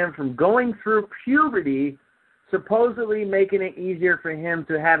prevent him from going through puberty, supposedly making it easier for him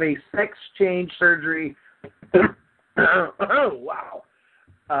to have a sex change surgery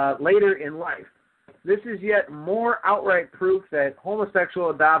later in life. This is yet more outright proof that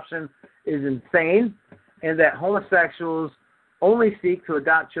homosexual adoption is insane and that homosexuals only seek to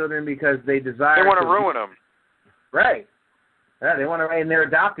adopt children because they desire. They want to ruin them. Right. Yeah, they want to, and they're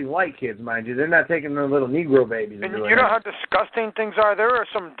adopting white kids, mind you. They're not taking their little Negro babies. And you know how disgusting things are? There are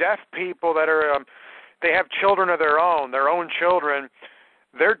some deaf people that are, they have children of their own children.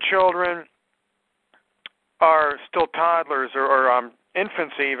 Their children are still toddlers or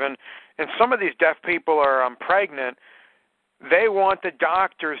infants even, and some of these deaf people are pregnant. They want the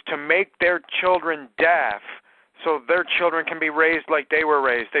doctors to make their children deaf so their children can be raised like they were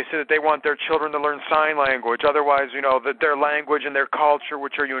raised. They say that they want their children to learn sign language. Otherwise, that their language and their culture,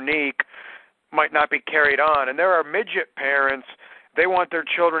 which are unique, might not be carried on. And there are midget parents. They want their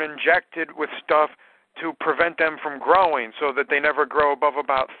children injected with stuff to prevent them from growing so that they never grow above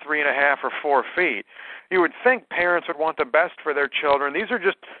about 3.5 or 4 feet. You would think parents would want the best for their children. These are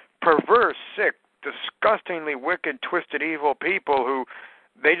just perverse, sick, disgustingly wicked, twisted, evil people who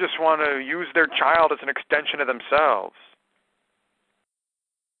they just want to use their child as an extension of themselves.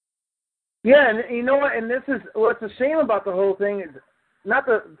 Yeah, and you know what? And this is what's a shame about the whole thing is not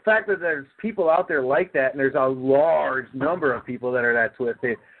the fact that there's people out there like that, and there's a large number of people that are that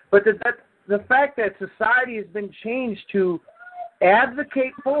twisted, but the fact that society has been changed to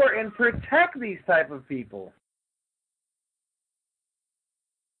advocate for and protect these type of people.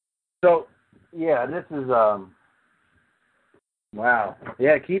 So, yeah, this is wow.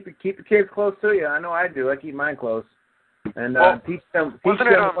 Yeah, keep the kids close to you. I know I do. I keep mine close, and teach them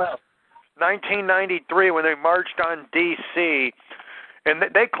well. 1993 when they marched on D.C., and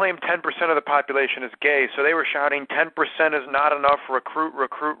they claimed 10% of the population is gay, so they were shouting 10% is not enough, recruit,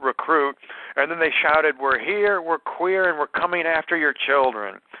 recruit, recruit, and then they shouted, we're here, we're queer, and we're coming after your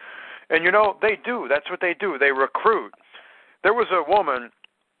children. And they do. That's what they do. They recruit. There was a woman,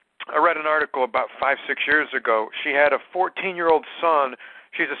 I read an article about 5-6 years ago. She had a 14-year-old son.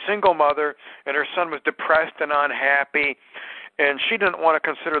 She's a single mother, and her son was depressed and unhappy. And she didn't want to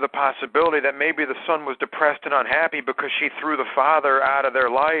consider the possibility that maybe the son was depressed and unhappy because she threw the father out of their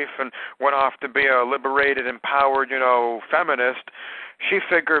life and went off to be a liberated, empowered, feminist. She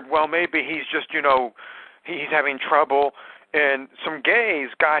figured, well, maybe he's just, he's having trouble. And some gays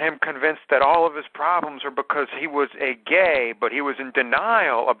got him convinced that all of his problems are because he was a gay, but he was in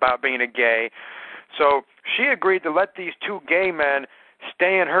denial about being a gay. So she agreed to let these 2 gay men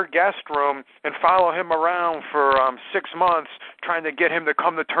stay in her guest room and follow him around for 6 months, trying to get him to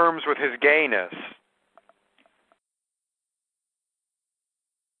come to terms with his gayness.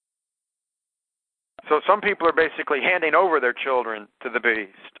 So some people are basically handing over their children to the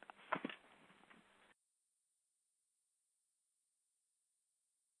beast.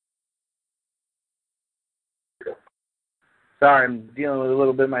 Sorry, I'm dealing with a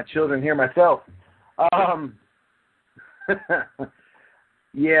little bit of my children here myself.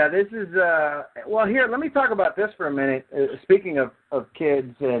 Yeah, this is, well, here, let me talk about this for a minute. Speaking of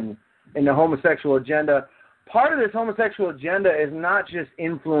kids and the homosexual agenda, part of this homosexual agenda is not just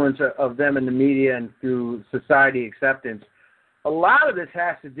influence of them in the media and through society acceptance. A lot of this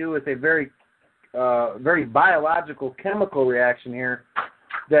has to do with a very biological chemical reaction here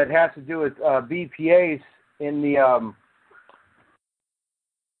that has to do with BPAs in the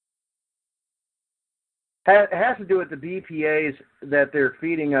it has to do with the BPAs that they're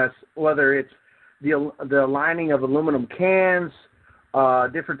feeding us, whether it's the lining of aluminum cans,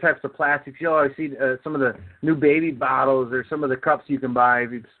 different types of plastics. You'll always see some of the new baby bottles or some of the cups you can buy.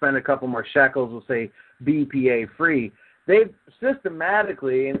 If you spend a couple more shekels, will say BPA free. They've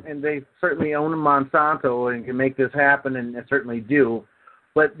systematically, and they certainly own Monsanto and can make this happen, and certainly do,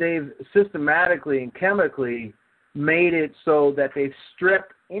 but they've systematically and chemically made it so that they've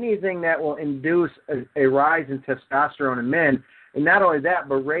stripped anything that will induce a rise in testosterone in men, and not only that,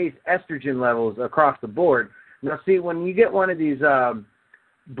 but raise estrogen levels across the board. Now, see, when you get one of these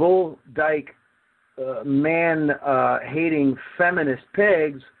bull dyke, man-hating feminist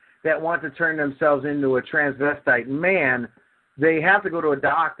pigs that want to turn themselves into a transvestite man, they have to go to a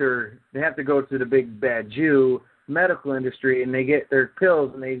doctor, they have to go to the big bad Jew medical industry, and they get their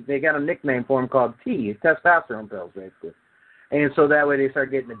pills, and they got a nickname for them called T, testosterone pills, basically. And so that way they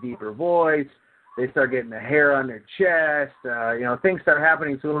start getting a deeper voice, they start getting the hair on their chest, things start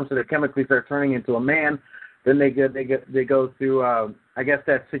happening to them, so they chemically start turning into a man. Then they go through, I guess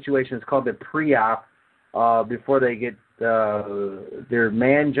that situation is called the pre-op, before they get their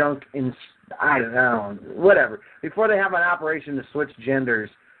man junk in, I don't know, whatever. Before they have an operation to switch genders,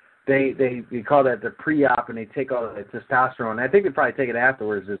 they call that the pre-op, and they take all the testosterone. I think they probably take it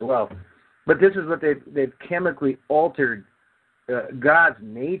afterwards as well. But this is what they've chemically altered God's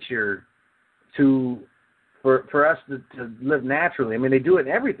nature for us to live naturally. I mean, they do it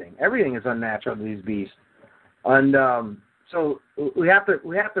in everything. Everything is unnatural to these beasts, and so we have to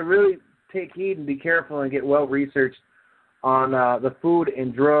really take heed and be careful and get well researched on the food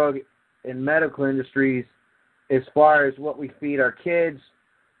and drug and medical industries as far as what we feed our kids.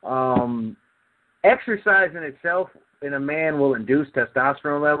 Exercise in itself in a man will induce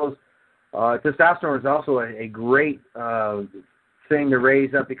testosterone levels. Testosterone is also a great thing to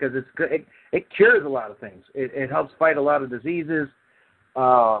raise up because it cures a lot of things. It helps fight a lot of diseases.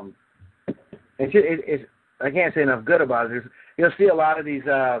 I can't say enough good about it. You'll see a lot of these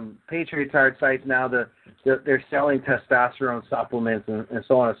patriotard sites now. They're selling testosterone supplements and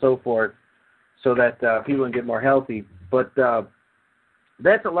so on and so forth, so that people can get more healthy. But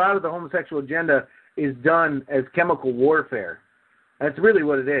that's a lot of the homosexual agenda is done as chemical warfare. That's really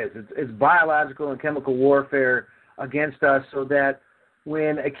what it is. It's biological and chemical warfare against us, so that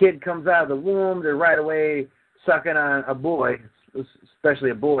when a kid comes out of the womb, they're right away sucking on a boy,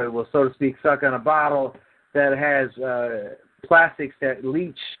 especially a boy, will, so to speak, suck on a bottle that has plastics that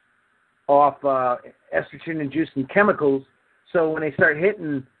leach off estrogen-inducing chemicals. So when they start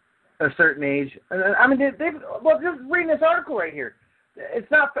hitting a certain age, I mean, just reading this article right here,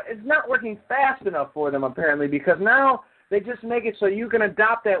 it's not working fast enough for them apparently, because now they just make it so you can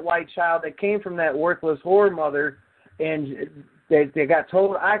adopt that white child that came from that worthless whore mother, and they got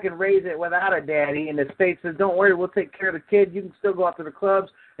told, I can raise it without a daddy, and the state says, don't worry, we'll take care of the kid. You can still go out to the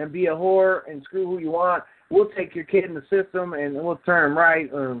clubs and be a whore and screw who you want. We'll take your kid in the system, and we'll turn him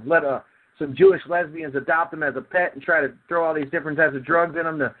right, and let some Jewish lesbians adopt him as a pet and try to throw all these different types of drugs in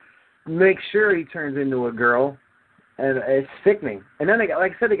him to make sure he turns into a girl. And it's sickening. And then, like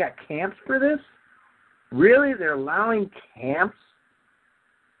I said, they got camps for this? Really? They're allowing camps?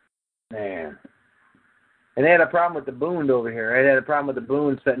 Man. And they had a problem with the Boone over here. They had a problem with the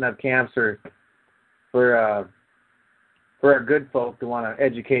Boone setting up camps for our good folk to want to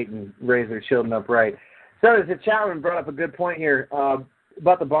educate and raise their children up right. So the chat room brought up a good point here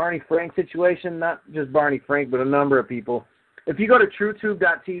about the Barney Frank situation. Not just Barney Frank, but a number of people. If you go to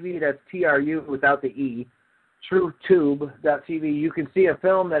TrueTube.tv, that's TRU without the E, TrueTube.tv, you can see a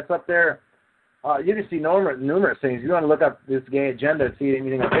film that's up there. You can see numerous things. If you want to look up this gay agenda and see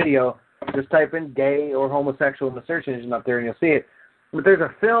anything on video, just type in gay or homosexual in the search engine up there and you'll see it. But there's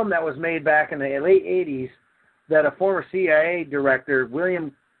a film that was made back in the late 80s that a former CIA director,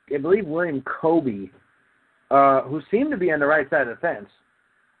 William Kobe, who seemed to be on the right side of the fence,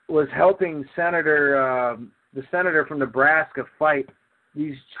 was helping the senator from Nebraska fight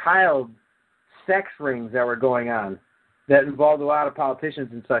these child sex rings that were going on that involved a lot of politicians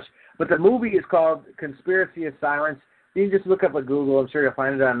and such. But the movie is called Conspiracy of Silence. You can just look up at Google. I'm sure you'll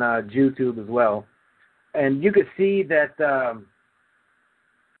find it on YouTube as well. And you could see that,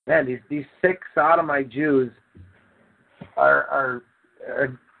 man, these sick sodomite Jews are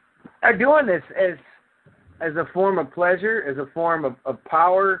doing this as a form of pleasure, as a form of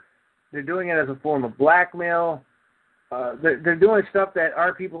power. They're doing it as a form of blackmail. They're doing stuff that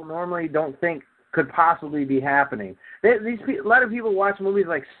our people normally don't think could possibly be happening. A lot of people watch movies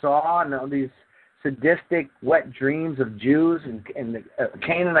like Saw and all these sadistic, wet dreams of Jews and the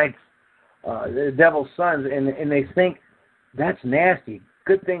Canaanites, the devil's sons, and they think that's nasty.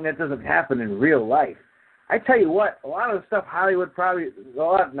 Good thing that doesn't happen in real life. I tell you what, a lot of the stuff Hollywood a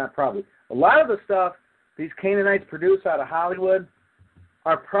lot of the stuff these Canaanites produce out of Hollywood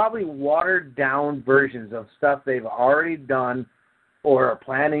are probably watered down versions of stuff they've already done or are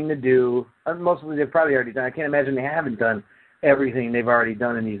planning to do. Mostly they've probably already done. I can't imagine they haven't done everything they've already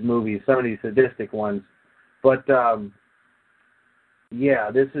done in these movies, some of these sadistic ones. But yeah,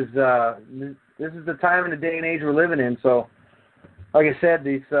 this is the time and the day and age we're living in. So, like I said,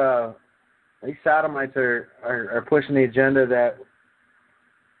 these sodomites are pushing the agenda that,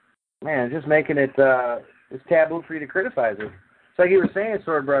 man, just making it it's taboo for you to criticize it. It's like you were saying,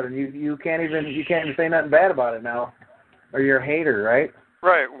 Sword Brother, you can't even say nothing bad about it now, or you're a hater, right?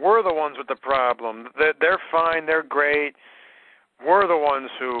 Right. We're the ones with the problem. They're fine. They're great. We're the ones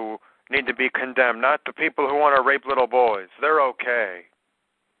who need to be condemned, not the people who want to rape little boys. They're okay.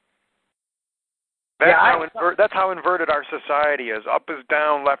 That's how inverted our society is. Up is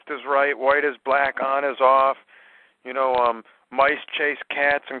down, left is right, white is black, on is off. You know, mice chase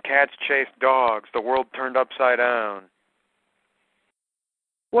cats and cats chase dogs. The world turned upside down.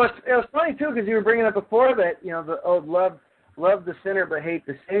 Well, it was funny too because you were bringing up before that, you know, love the sinner but hate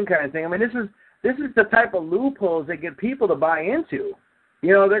the sin kind of thing. I mean, this is the type of loopholes that get people to buy into.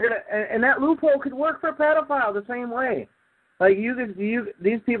 You know, they're gonna, and that loophole could work for a pedophile the same way. Like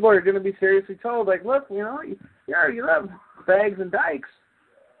these people are going to be seriously told, like, look, you know, you love fags and dykes.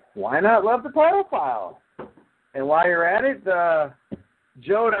 Why not love the pedophile? And while you're at it,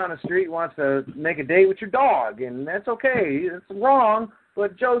 Joe down the street wants to make a date with your dog, and that's okay. It's wrong,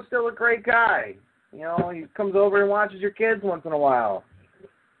 but Joe's still a great guy. You know, he comes over and watches your kids once in a while.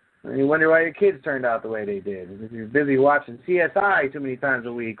 And you wonder why your kids turned out the way they did. If you're busy watching CSI too many times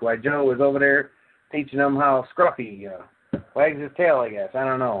a week, why Joe was over there teaching them how Scruffy wags his tail, I guess. I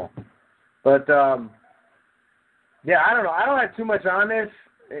don't know. But, yeah, I don't know. I don't have too much on this.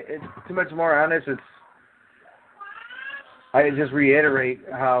 It's too much more on this. I just reiterate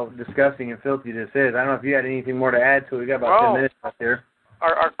how disgusting and filthy this is. I don't know if you had anything more to add to it. We got about 10 minutes left here.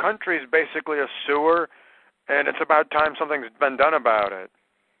 Our country is basically a sewer, and it's about time something's been done about it.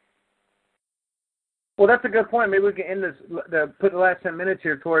 Well, that's a good point. Maybe we can end this, put the last 10 minutes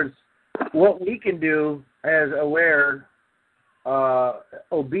here towards what we can do as aware,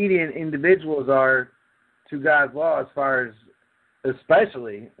 obedient individuals are to God's law as far as,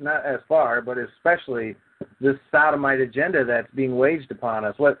 especially, not as far, but especially this sodomite agenda that's being waged upon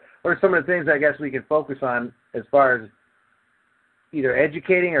us. What are some of the things I guess we can focus on as far as either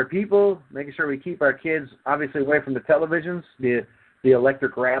educating our people, making sure we keep our kids obviously away from the televisions, the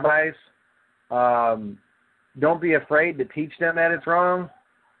electric rabbis. Don't be afraid to teach them that it's wrong.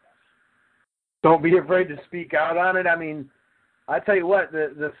 Don't be afraid to speak out on it. I mean, I tell you what,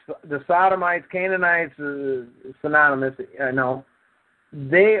 the sodomites, Canaanites, synonymous, I know,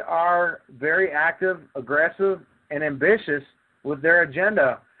 they are very active, aggressive, and ambitious with their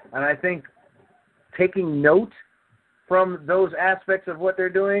agenda. And I think taking note from those aspects of what they're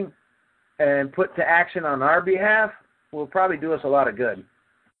doing and put to action on our behalf will probably do us a lot of good.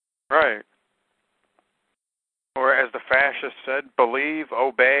 Right. Or as the fascists said, believe,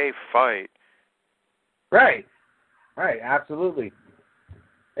 obey, fight. Right. Right, absolutely.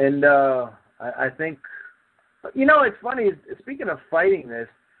 And I think, you know, it's funny, speaking of fighting this,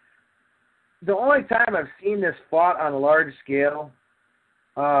 the only time I've seen this fought on a large scale,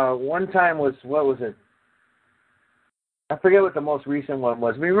 one time was, what was it? I forget what the most recent one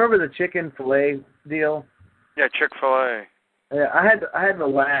was. We remember the chicken fillet deal? Yeah, Chick-fil-A. Yeah, I had to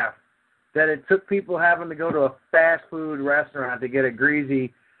laugh that it took people having to go to a fast food restaurant to get a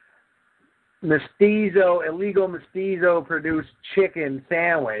greasy illegal mestizo-produced chicken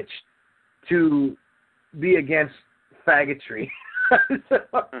sandwich to be against faggotry.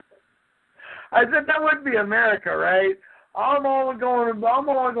 I said that wouldn't be America, right? I'm only going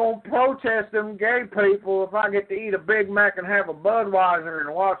to protest them gay people if I get to eat a Big Mac and have a Budweiser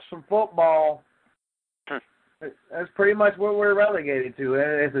and watch some football. That's pretty much what we're relegated to.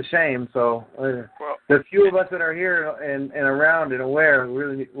 It's a shame. So the few of us that are here and around and aware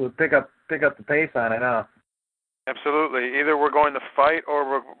really will pick up the pace on it, huh? Absolutely. Either we're going to fight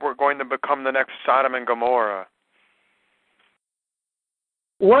or we're going to become the next Sodom and Gomorrah.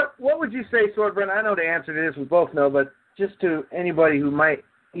 What would you say, Swordbrand? I know the answer to this, we both know, but just to anybody who might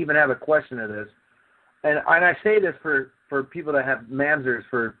even have a question of this, and I say this for people that have mamzers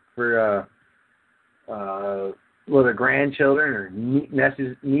for their grandchildren or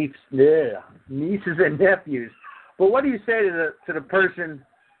nieces and nephews. But what do you say to the person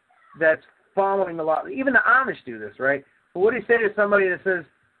that's following the law? Even the Amish do this, right? But what do you say to somebody that says,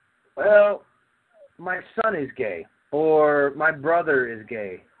 well, my son is gay or my brother is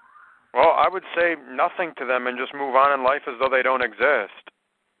gay? Well, I would say nothing to them and just move on in life as though they don't exist.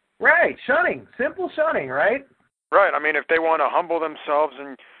 Right, shunning, simple shunning, right? Right. I mean, if they want to humble themselves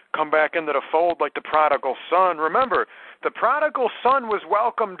and come back into the fold like the prodigal son. Remember, the prodigal son was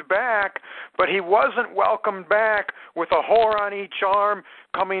welcomed back, but he wasn't welcomed back with a whore on each arm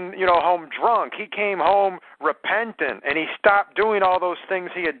coming, home drunk. He came home repentant, and he stopped doing all those things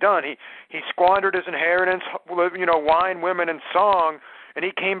he had done. He squandered his inheritance, wine, women, and song, and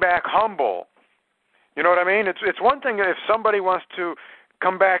he came back humble. You know what I mean? It's one thing if somebody wants to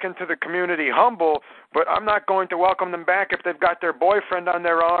come back into the community humble, but I'm not going to welcome them back if they've got their boyfriend on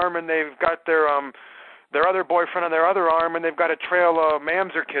their arm and they've got their other boyfriend on their other arm and they've got a trail of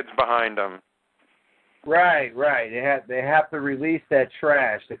mamzer kids behind them. Right. They have to release that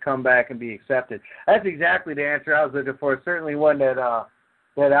trash to come back and be accepted. That's exactly the answer I was looking for. Certainly one that I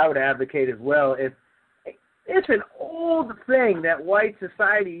would advocate as well. It's an old thing that white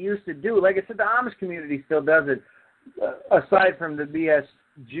society used to do. Like I said, the Amish community still does it. Aside from the BS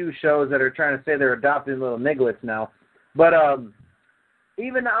Jew shows that are trying to say they're adopting little nigglets now. But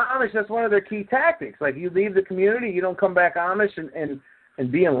even the Amish, that's one of their key tactics. Like, you leave the community, you don't come back Amish and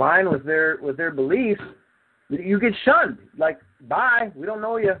be in line with their beliefs, you get shunned. Like, bye, we don't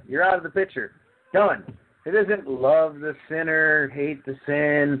know you, you're out of the picture. Done. It isn't love the sinner, hate the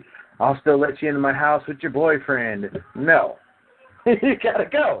sin, I'll still let you into my house with your boyfriend. No. You gotta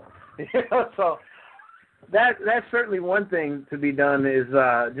go. So that's certainly one thing to be done is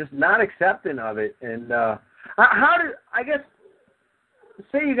just not accepting of it. And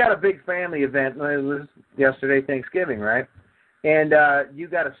say you got a big family event, it was yesterday Thanksgiving, right? And you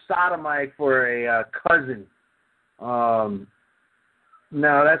got a sodomite for a cousin. No,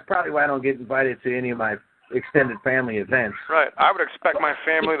 that's probably why I don't get invited to any of my extended family events. Right. I would expect my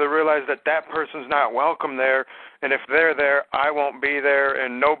family to realize that person's not welcome there, and if they're there, I won't be there,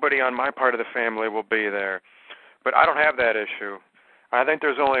 and nobody on my part of the family will be there. But I don't have that issue. I think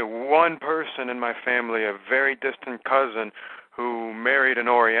there's only one person in my family, a very distant cousin, who married an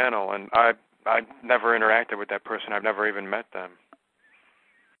Oriental, and I never interacted with that person. I've never even met them.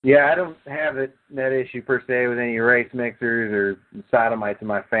 Yeah, I don't have that issue per se with any race mixers or sodomites in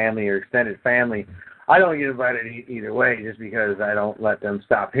my family or extended family. I don't get invited either way just because I don't let them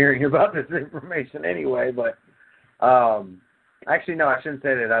stop hearing about this information anyway. But actually, no, I shouldn't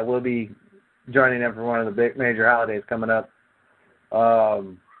say that. I will be joining them for one of the big major holidays coming up,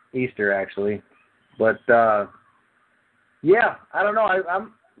 Easter actually. But yeah, I don't know.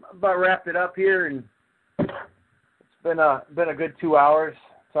 I'm about wrapped it up here, and it's been a good 2 hours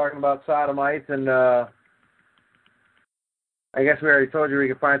talking about sodomites, and I guess we already told you we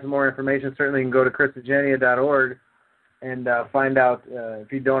can find some more information. Certainly you can go to christogenia.org and find out,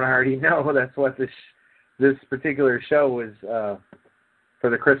 if you don't already know, that's what this particular show was for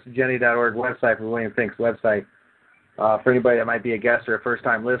the christogenia.org website, for William Fink's website, for anybody that might be a guest or a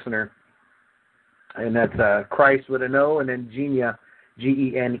first-time listener. And that's Christ with an O and then Genia,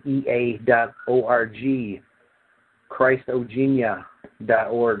 GENEA.org,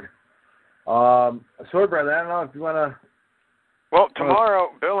 ChristOgenia.org. Sword Brother, I don't know if you want to... Well, tomorrow,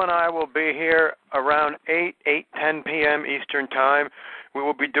 Bill and I will be here around 8:10 p.m. Eastern Time. We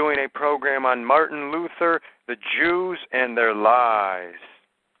will be doing a program on Martin Luther, the Jews, and their lies.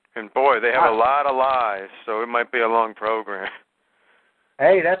 And boy, they have a lot of lies, so it might be a long program.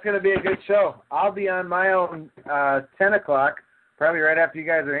 Hey, that's going to be a good show. I'll be on my own 10 o'clock, probably right after you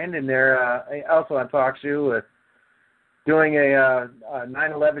guys are ending there, also on TalkShoe, doing a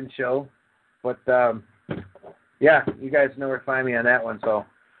 9/11 show. But, yeah, you guys know where to find me on that one. So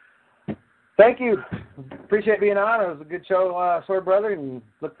thank you. Appreciate being on. It was a good show, Sword Brother, and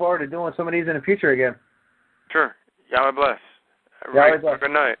look forward to doing some of these in the future again. Sure. Yahweh bless. Yahweh bless.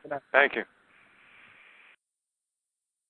 Good night. Thank you.